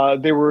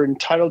 They were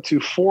entitled to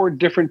 4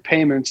 different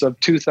payments of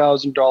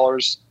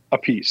 $2,000 a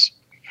piece.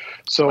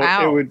 So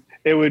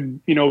it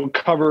would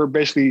cover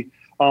basically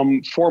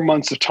 4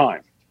 months of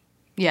time.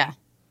 Yeah.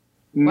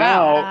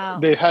 Now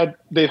they've had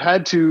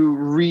to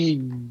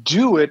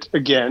redo it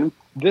again.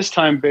 This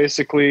time,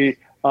 basically,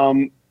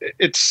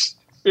 it's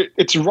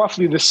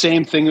roughly the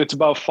same thing. It's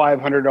about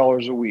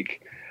 $500 a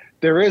week.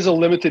 There is a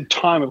limited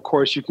time, of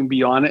course, you can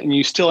be on it, and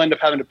you still end up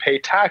having to pay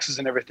taxes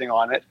and everything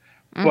on it.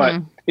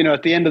 But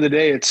at the end of the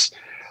day, it's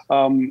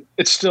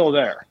still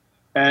there.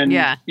 And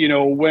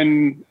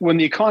when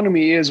the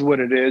economy is what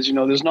it is,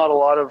 there's not a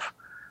lot of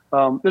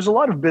there's a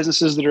lot of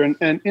businesses that are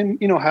in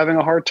having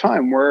a hard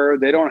time where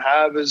they don't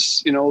have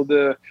as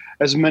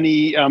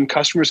many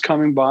customers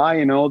coming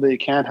by. They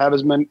can't have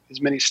as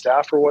many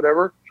staff or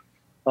whatever.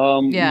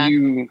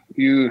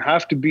 You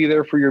have to be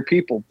there for your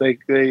people. They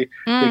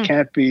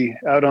can't be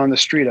out on the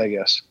street, I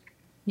guess.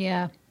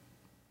 Yeah.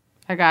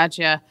 I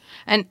gotcha.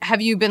 And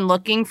have you been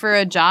looking for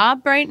a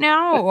job right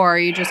now, or are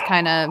you just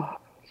kind of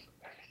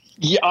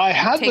I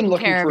have been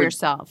looking care for of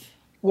yourself?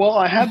 Well,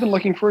 I have been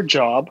looking for a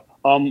job.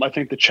 I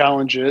think the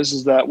challenge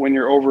is that when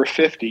you're over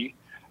 50,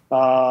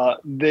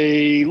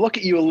 they look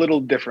at you a little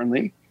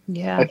differently.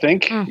 Yeah. I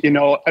think, I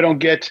don't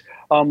get,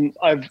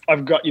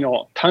 I've got,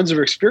 tons of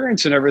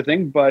experience and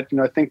everything, but,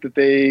 I think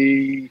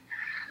that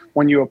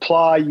when you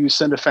apply, you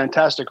send a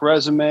fantastic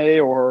resume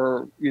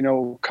or,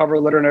 cover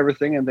letter and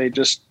everything, and they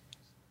just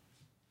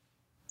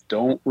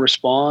don't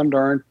respond,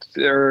 are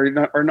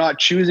not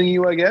choosing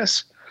you, I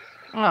guess.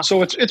 Oh.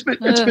 So it's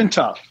been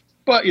tough,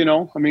 but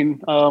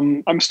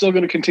I'm still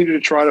going to continue to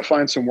try to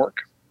find some work.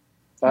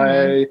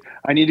 I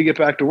need to get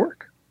back to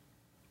work.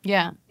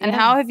 Yeah. And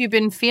how have you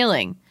been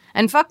feeling?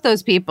 And fuck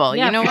those people.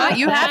 Yeah, you know what?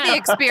 You have the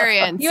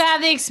experience. You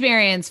have the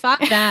experience. Fuck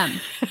them.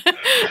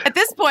 At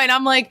this point,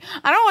 I'm like,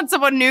 I don't want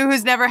someone new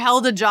who's never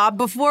held a job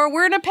before.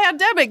 We're in a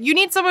pandemic. You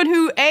need someone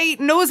who, A,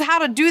 knows how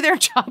to do their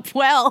job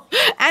well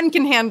and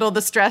can handle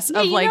the stress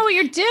of you know what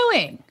you're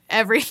doing.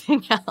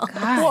 Everything else.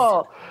 God.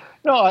 Well,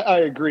 no, I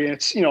agree.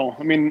 It's,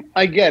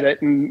 I get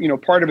it.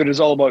 And, part of it is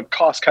all about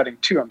cost cutting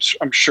too,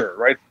 I'm sure,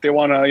 right? They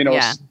want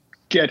to,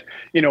 get,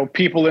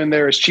 people in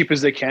there as cheap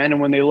as they can.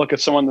 And when they look at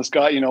someone that's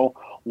got,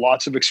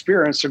 lots of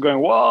experience, they're going,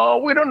 well,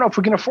 we don't know if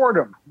we can afford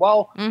them.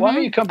 Well, why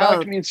don't you come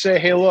back to me and say,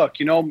 hey, look,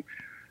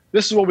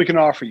 this is what we can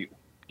offer you.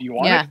 Do you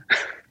want it?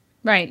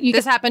 Right.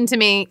 This happened to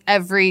me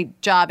every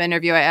job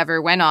interview I ever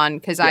went on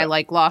because I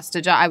lost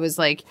a job. I was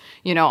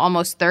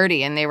almost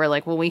 30, and they were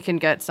like, well, we can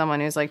get someone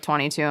who's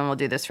 22 and we'll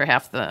do this for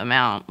half the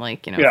amount.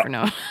 For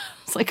no.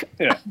 It's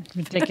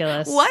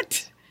ridiculous.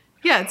 What?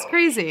 Yeah, it's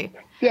crazy.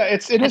 Yeah,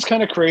 it is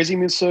kind of crazy. I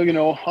mean, so,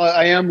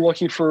 I am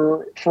looking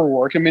for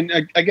work. I mean,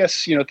 I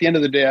guess, at the end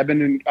of the day,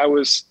 I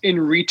was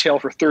in retail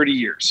for 30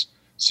 years.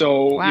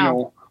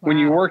 So, when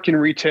you work in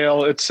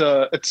retail, it's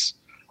a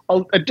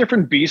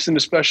different beast, and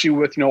especially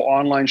with,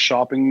 online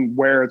shopping,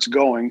 where it's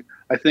going,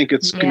 I think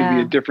it's going to be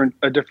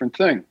a different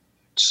thing.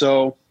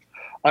 So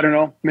I don't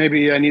know,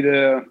 maybe I need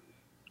a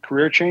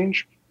career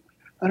change.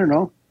 I don't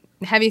know.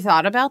 Have you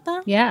thought about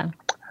that? Yeah,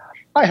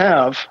 I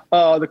have.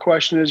 The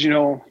question is,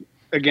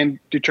 again,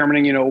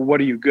 determining, what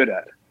are you good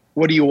at?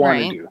 What do you want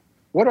to do?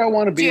 What do I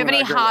want to be? Do you have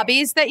any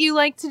hobbies that you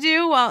like to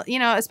do? Well,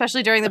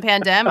 especially during the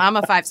pandemic, I'm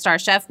a 5-star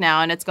chef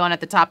now, and it's going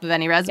at the top of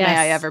any resume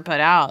I ever put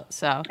out.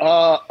 So,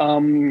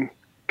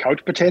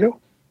 couch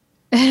potato.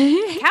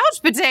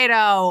 Couch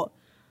potato.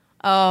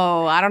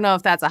 Oh, I don't know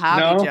if that's a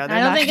hobby, Joe. I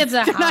don't think it's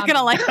a hobby. Not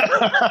gonna like.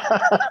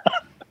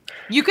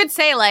 You could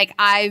say,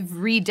 I've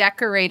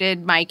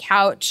redecorated my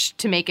couch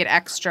to make it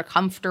extra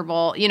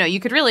comfortable. You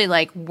could really,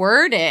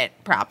 word it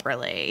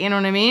properly. You know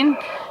what I mean?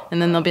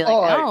 And then they'll be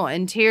like,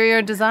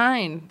 interior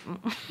design.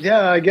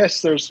 Yeah, I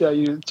guess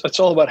it's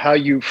all about how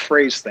you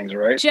phrase things,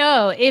 right?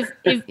 Joe, if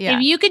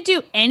you could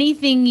do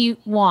anything you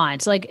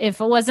want, if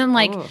it wasn't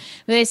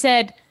they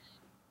said,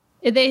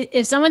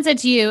 if someone said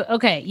to you,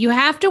 okay, you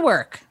have to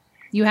work,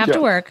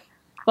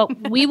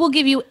 but we will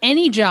give you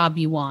any job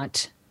you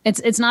want.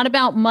 It's not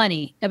about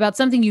money, about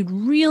something you'd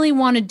really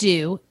want to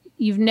do.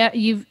 You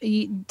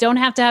don't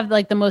have to have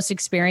the most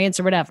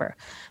experience or whatever,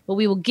 but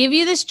we will give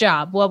you this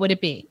job. What would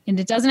it be? And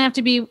it doesn't have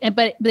to be,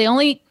 but the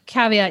only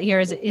caveat here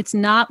is it's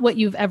not what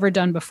you've ever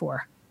done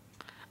before.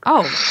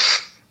 Oh,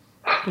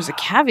 there's a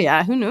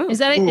caveat. Who knew? Is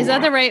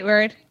that the right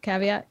word?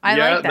 Caveat? I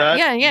like that.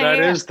 Yeah.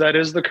 That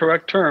is the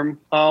correct term.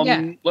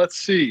 Let's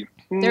see.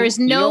 There is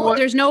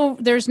there's no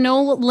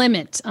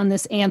limit on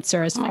this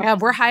answer. Oh my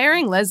God, we're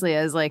hiring Leslie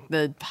as like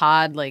the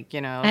pod, like,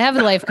 you know. I have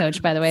a life coach,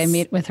 by the way. I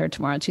meet with her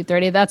tomorrow at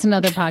 2:30. That's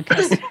another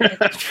podcast.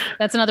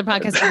 That's another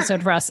podcast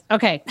episode for us.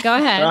 Okay, go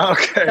ahead.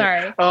 Okay.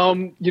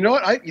 Sorry. You know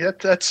what?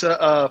 That's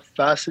a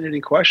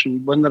fascinating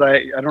question. One that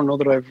I don't know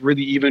that I've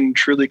really even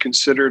truly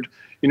considered.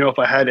 You know, if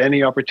I had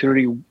any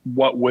opportunity,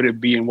 what would it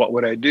be and what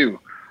would I do?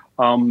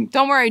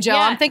 Don't worry, Joe.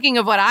 Yeah. I'm thinking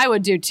of what I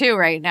would do too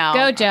right now.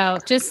 Go, Joe.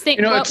 Just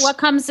think, what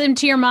comes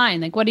into your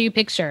mind? Like, what do you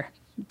picture?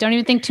 Don't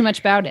even think too much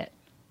about it.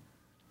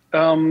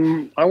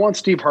 I want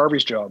Steve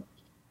Harvey's job.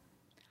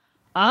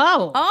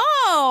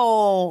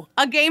 Oh,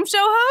 a game show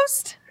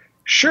host?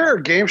 Sure,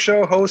 game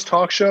show host,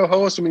 talk show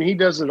host. I mean, he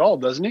does it all,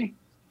 doesn't he?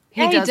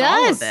 He does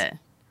all of it.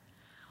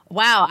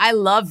 Wow, I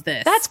love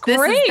this. That's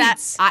great.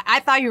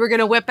 I thought you were going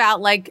to whip out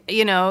like,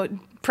 you know,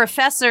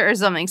 Professor or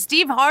something.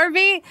 Steve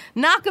Harvey,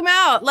 knock him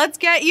out. Let's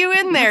get you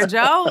in there,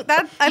 Joe.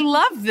 I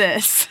love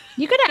this.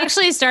 You could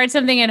actually start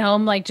something at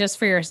home, like just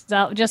for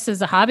yourself, just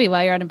as a hobby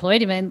while you're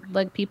unemployed. Even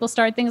like people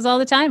start things all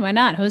the time. Why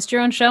not host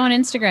your own show on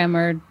Instagram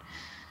or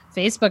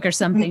Facebook or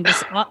something?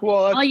 Just,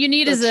 all you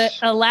need is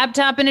a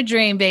laptop and a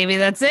dream, baby.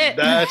 That's it.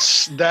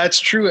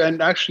 That's true.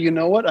 And actually, you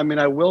know what? I mean,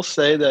 I will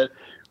say that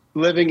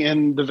living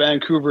in the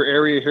Vancouver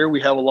area here, we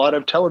have a lot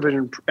of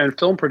television and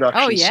film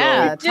production. Oh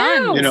yeah, so,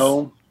 tons. You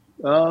know.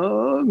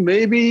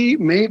 Maybe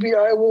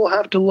I will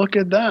have to look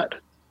at that.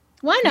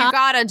 Why not? You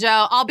gotta,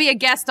 Joe. I'll be a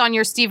guest on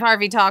your Steve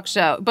Harvey talk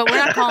show, but we're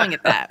not calling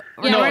it that.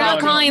 We're not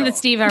calling it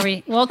Steve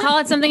Harvey. We'll call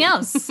it something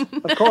else.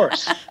 Of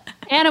course.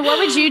 Anna, what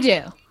would you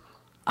do?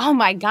 Oh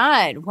my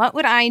God, what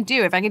would I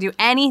do if I could do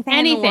anything?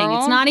 Anything.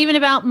 It's not even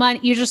about money.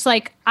 You're just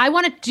like, I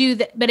want to do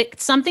that, but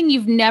it's something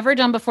you've never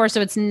done before.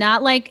 So it's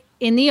not like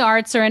in the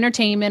arts or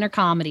entertainment or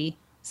comedy.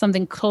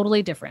 Something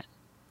totally different.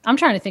 I'm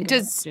trying to think.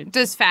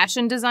 Does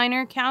fashion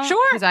designer count?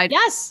 Sure.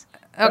 Yes.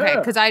 Okay,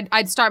 because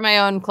I'd start my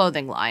own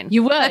clothing line.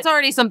 You would. That's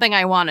already something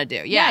I want to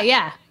do.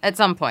 Yeah. At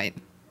some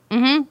point.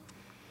 Mm-hmm.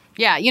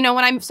 Yeah, you know,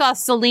 when I saw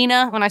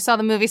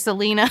the movie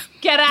Selena.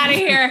 Get out of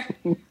here.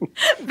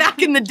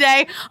 Back in the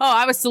day. Oh,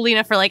 I was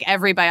Selena for like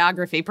every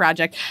biography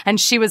project. And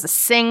she was a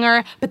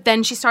singer, but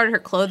then she started her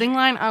clothing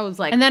line. I was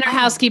like. And then her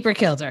housekeeper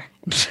killed her.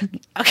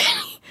 Okay.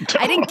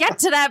 I didn't get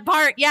to that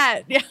part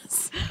yet.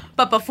 Yes.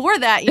 But before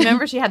that, you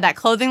remember she had that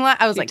clothing line?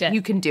 I was like,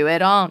 you can do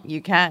it all.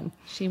 You can.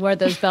 She wore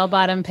those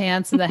bell-bottom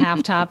pants and the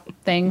half-top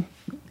thing.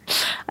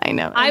 I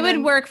know. I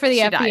would work for the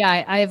FBI.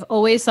 Died. I've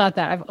always thought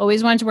that. I've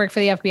always wanted to work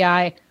for the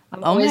FBI.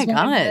 Oh my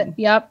God.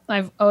 Yep.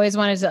 I've always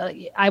wanted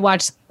to. I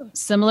watched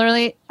a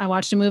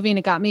movie and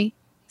it got me.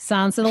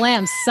 Silence of the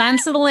Lambs.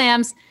 Silence of the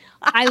Lambs.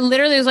 I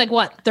literally was like,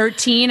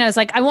 13? I was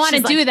like, I want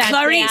to do that,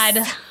 Clarice.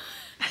 Dad.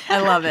 I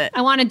love it.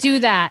 I want to do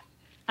that.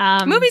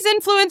 Movies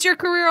influence your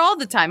career all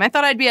the time. I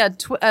thought I'd be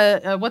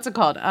what's it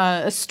called?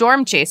 A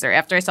storm chaser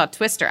after I saw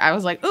Twister. I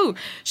was like, ooh,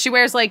 she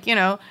wears like, you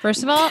know.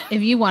 First of all,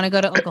 if you want to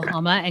go to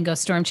Oklahoma and go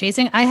storm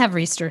chasing, I have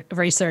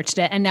researched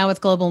it. And now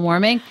with global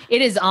warming,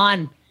 it is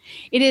on.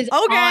 It is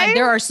on.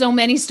 There are so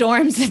many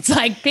storms. It's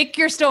like, pick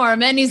your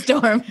storm, any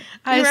storm.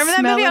 I remember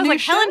that movie? I was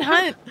like, Helen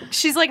Hunt.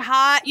 She's like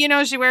hot. You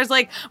know, she wears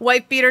like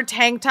white beater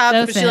tank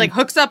tops. But she like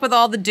hooks up with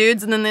all the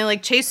dudes and then they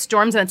like chase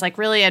storms and it's like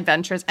really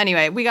adventurous.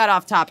 Anyway, we got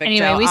off topic,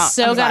 Joe. We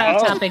got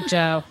off topic,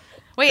 Joe.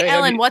 Wait,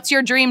 Ellen, what's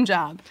your dream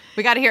job?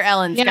 We got to hear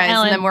Ellen's, guys.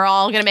 Ellen. And then we're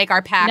all going to make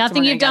our pact.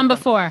 Nothing you've done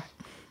before.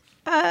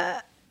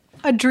 A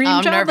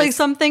dream job? Nervous. Like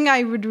something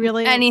I would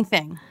really...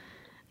 Anything.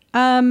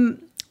 Well,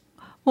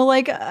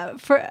 like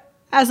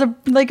as a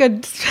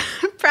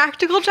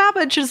practical job,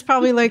 I'd just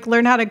probably like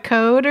learn how to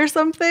code or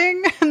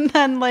something. And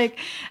then like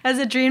as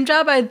a dream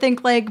job, I'd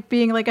think like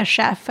being like a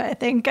chef. I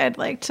think I'd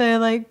like to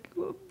like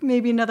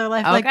maybe another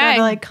life, like go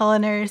to like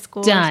culinary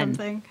school or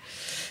something.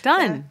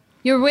 Done. Yeah.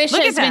 Your wish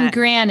has been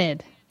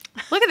granted.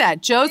 Look at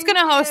that. Joe's going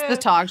to host the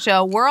talk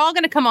show. We're all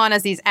going to come on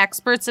as these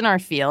experts in our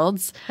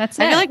fields. That's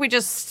it. I feel like we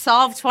just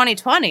solved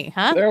 2020,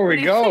 huh? There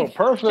we go.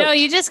 Perfect. Joe,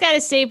 you just got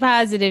to stay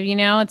positive. You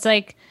know, it's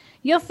like,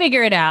 you'll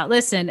figure it out.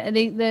 Listen,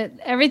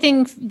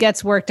 everything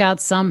gets worked out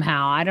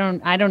somehow. I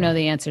don't know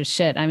the answer.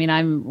 Shit. I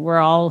mean, we're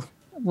all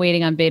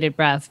waiting on bated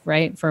breath,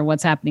 right, for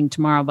what's happening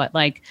tomorrow. But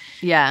like,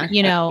 yeah,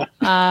 you know,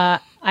 I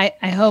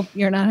hope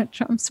you're not a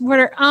Trump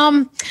supporter.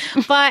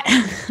 But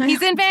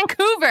he's in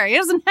Vancouver. He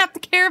doesn't have to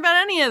care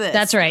about any of this.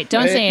 That's right.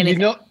 Don't say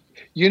anything.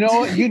 You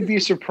know, you'd be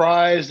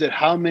surprised at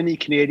how many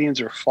Canadians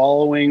are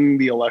following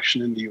the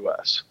election in the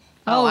U.S.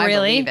 Oh, really? I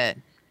believe it.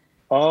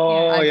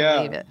 Oh, I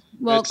believe it.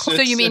 Well,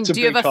 so you mean, do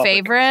you have a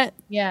favorite?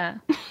 Yeah.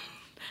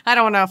 I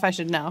don't know if I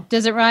should know.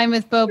 Does it rhyme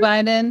with Beau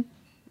Biden?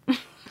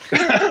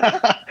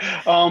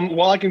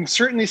 Well, I can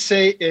certainly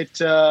say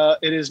it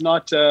is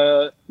not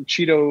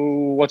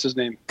Cheeto. What's his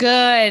name?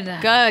 Good.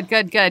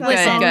 Good.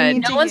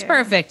 No one's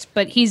perfect,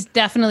 but he's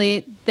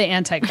definitely the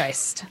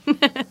Antichrist.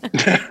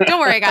 Don't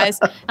worry, guys.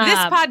 This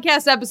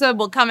podcast episode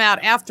will come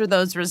out after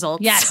those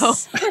results. Yes. So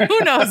who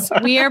knows?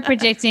 We are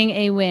predicting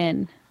a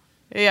win.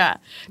 Yeah.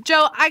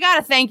 Joe, I got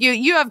to thank you.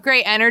 You have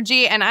great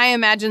energy, and I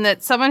imagine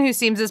that someone who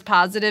seems as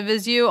positive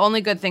as you,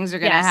 only good things are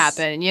going to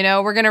happen. You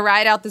know, we're going to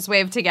ride out this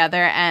wave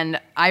together, and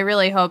I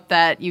really hope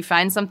that you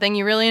find something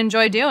you really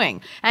enjoy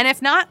doing. And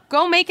if not,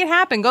 go make it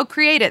happen. Go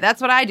create it.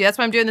 That's what I do. That's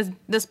why I'm doing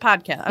this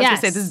podcast. I was going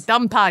to say this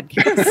dumb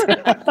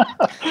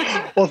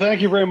podcast. Well,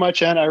 thank you very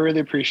much, Anna. I really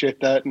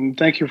appreciate that, and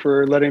thank you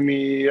for letting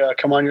me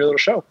come on your little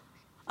show.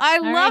 I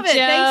love it. Joe.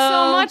 Thanks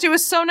so much. It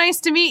was so nice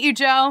to meet you,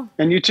 Joe.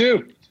 And you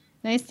too.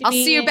 Nice to I'll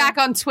meet see you back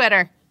on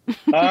Twitter.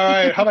 All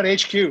right. How about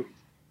HQ?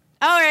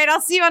 All right.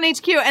 I'll see you on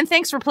HQ. And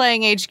thanks for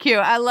playing HQ.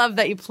 I love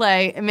that you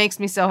play. It makes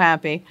me so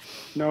happy.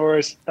 No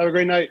worries. Have a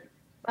great night.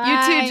 Bye.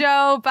 You too,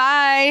 Joe.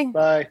 Bye.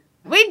 Bye.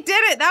 We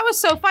did it. That was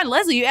so fun.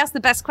 Leslie, you asked the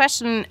best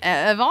question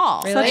of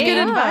all. Really? Such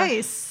good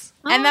advice.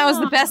 And that was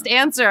the best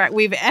answer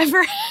we've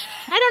ever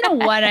had. I don't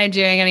know what I'm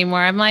doing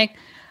anymore. I'm like,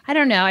 I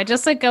don't know. I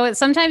just like go.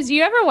 Sometimes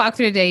you ever walk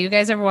through a day? You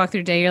guys ever walk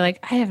through a day? You're like,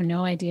 I have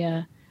no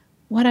idea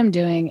what I'm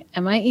doing.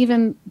 Do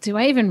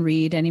I even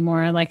read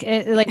anymore? Like,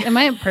 am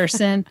I a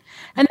person?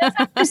 And then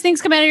these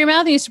things come out of your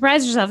mouth and you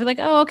surprise yourself. You're like,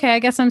 oh, okay, I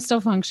guess I'm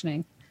still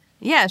functioning.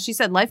 Yeah, she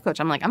said life coach.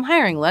 I'm like, I'm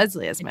hiring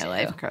Leslie as my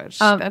life coach.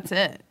 That's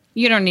it.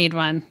 You don't need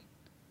one.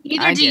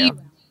 I do.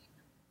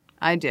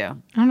 I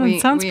don't know.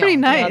 It sounds pretty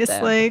nice.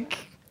 Like,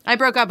 I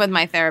broke up with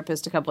my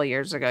therapist a couple of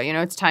years ago. You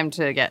know, it's time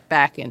to get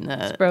back in the...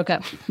 Just broke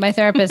up. My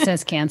therapist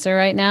has cancer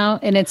right now,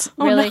 and it's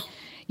really... No.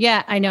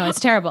 Yeah, I know.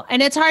 It's terrible.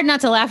 And it's hard not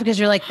to laugh because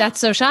you're like,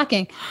 that's so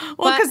shocking.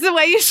 Well, because the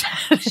way you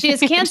said she has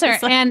cancer,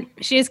 and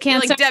she has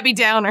cancer. Like Debbie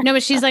Downer. No,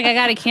 but she's like, I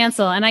got to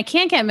cancel. And I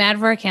can't get mad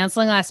for her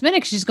canceling last minute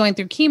because she's going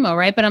through chemo,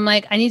 right? But I'm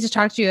like, I need to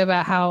talk to you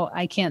about how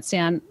I can't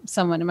stand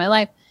someone in my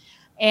life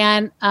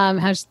and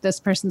how this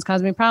person's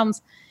causing me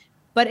problems.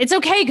 But it's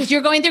okay because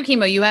you're going through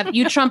chemo.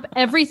 You trump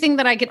everything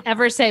that I could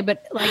ever say.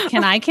 But like,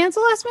 can I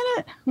cancel last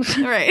minute?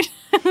 Right.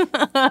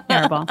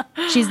 Terrible.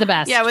 She's the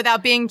best. Yeah,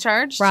 without being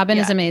charged. Robin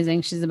is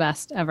amazing. She's the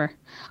best ever.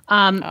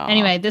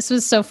 Anyway, this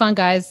was so fun,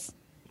 guys.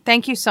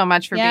 Thank you so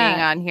much for being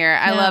on here.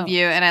 I love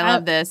you, and I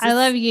love this. I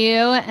love you,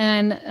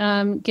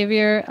 and give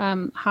your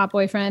hot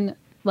boyfriend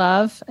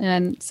love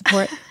and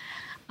support.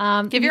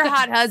 Give your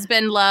hot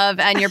husband love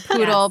and your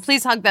poodle. Yes.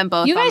 Please hug them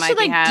both. You guys on should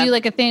my behalf. Do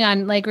like a thing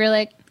on like we're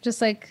like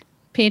just like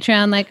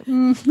Patreon like.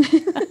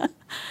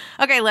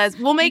 Okay, Les,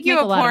 we'll make you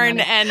a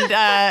porn and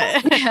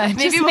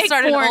maybe we'll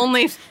start an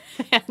OnlyFans.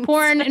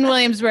 Porn in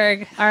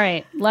Williamsburg. All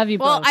right, love you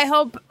both.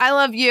 Well, I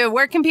love you.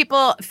 Where can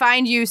people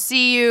find you?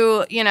 See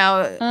you? You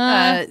know,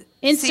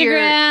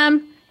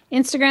 Instagram.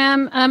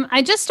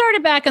 I just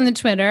started back on the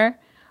Twitter.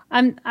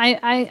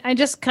 I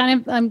just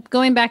kind of I'm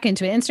going back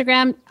into it.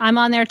 Instagram. I'm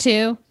on there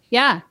too.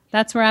 Yeah,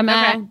 that's where I'm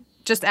at.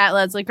 Just at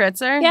Leslie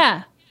Kritzer?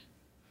 Yeah.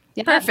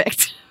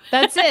 Perfect.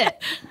 That's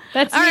it.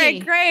 That's all me.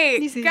 Right, great.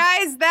 Easy.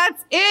 Guys,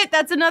 that's it.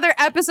 That's another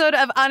episode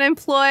of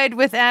Unemployed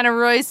with Anna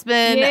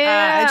Roisman.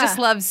 Yeah. I just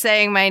love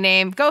saying my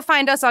name. Go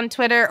find us on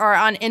Twitter or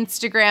on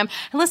Instagram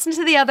and listen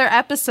to the other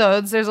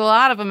episodes. There's a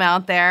lot of them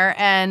out there.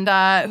 And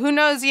who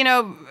knows, you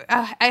know,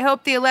 I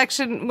hope the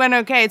election went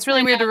okay. It's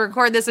really weird to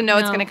record this and know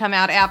it's going to come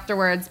out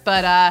afterwards.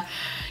 But,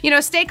 you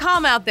know, stay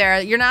calm out there.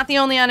 You're not the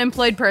only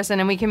unemployed person,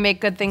 and we can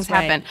make good things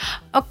happen.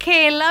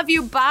 Okay, love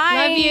you.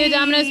 Bye. Love you.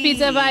 Domino's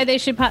Pizza. Bye. They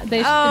should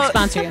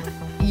sponsor you.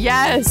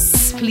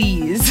 Yes,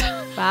 please.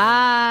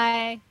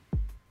 Bye.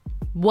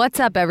 What's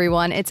up,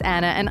 everyone? It's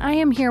Anna, and I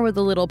am here with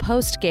a little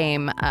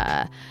post-game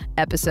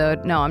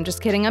episode. No, I'm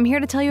just kidding. I'm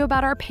here to tell you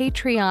about our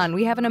Patreon.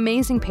 We have an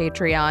amazing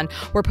Patreon.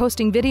 We're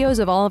posting videos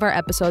of all of our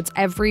episodes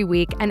every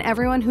week, and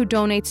everyone who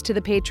donates to the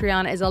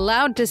Patreon is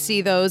allowed to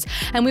see those,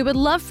 and we would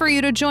love for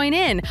you to join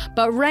in.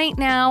 But right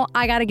now,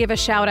 I got to give a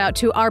shout out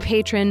to our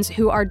patrons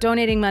who are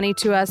donating money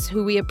to us,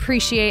 who we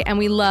appreciate and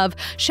we love.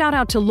 Shout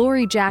out to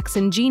Lori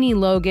Jackson, Jeannie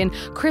Logan,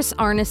 Chris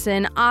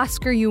Arneson,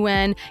 Oscar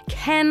Yuen,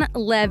 Ken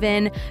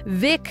Levin,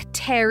 Vic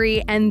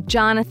Terry, and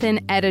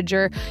Jonathan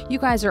Ediger. You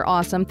guys are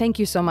awesome. Thank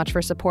you so much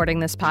for supporting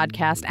this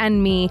podcast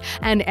and me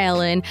and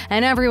Ellen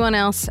and everyone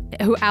else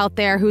who out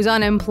there who's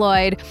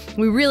unemployed.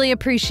 We really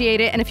appreciate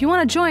it. And if you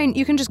want to join,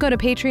 you can just go to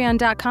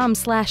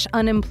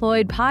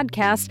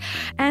patreon.com/unemployedpodcast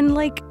and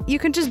you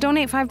can just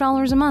donate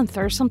 $5 a month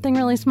or something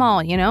really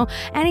small, you know,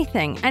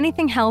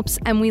 anything helps,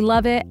 and we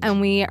love it,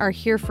 and we are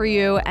here for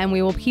you, and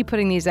we will keep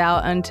putting these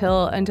out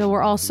until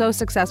we're all so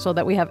successful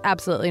that we have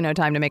absolutely no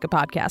time to make a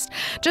podcast.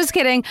 Just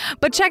kidding.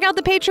 But check out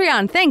the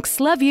Patreon.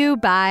 Thanks. Love you.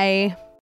 Bye.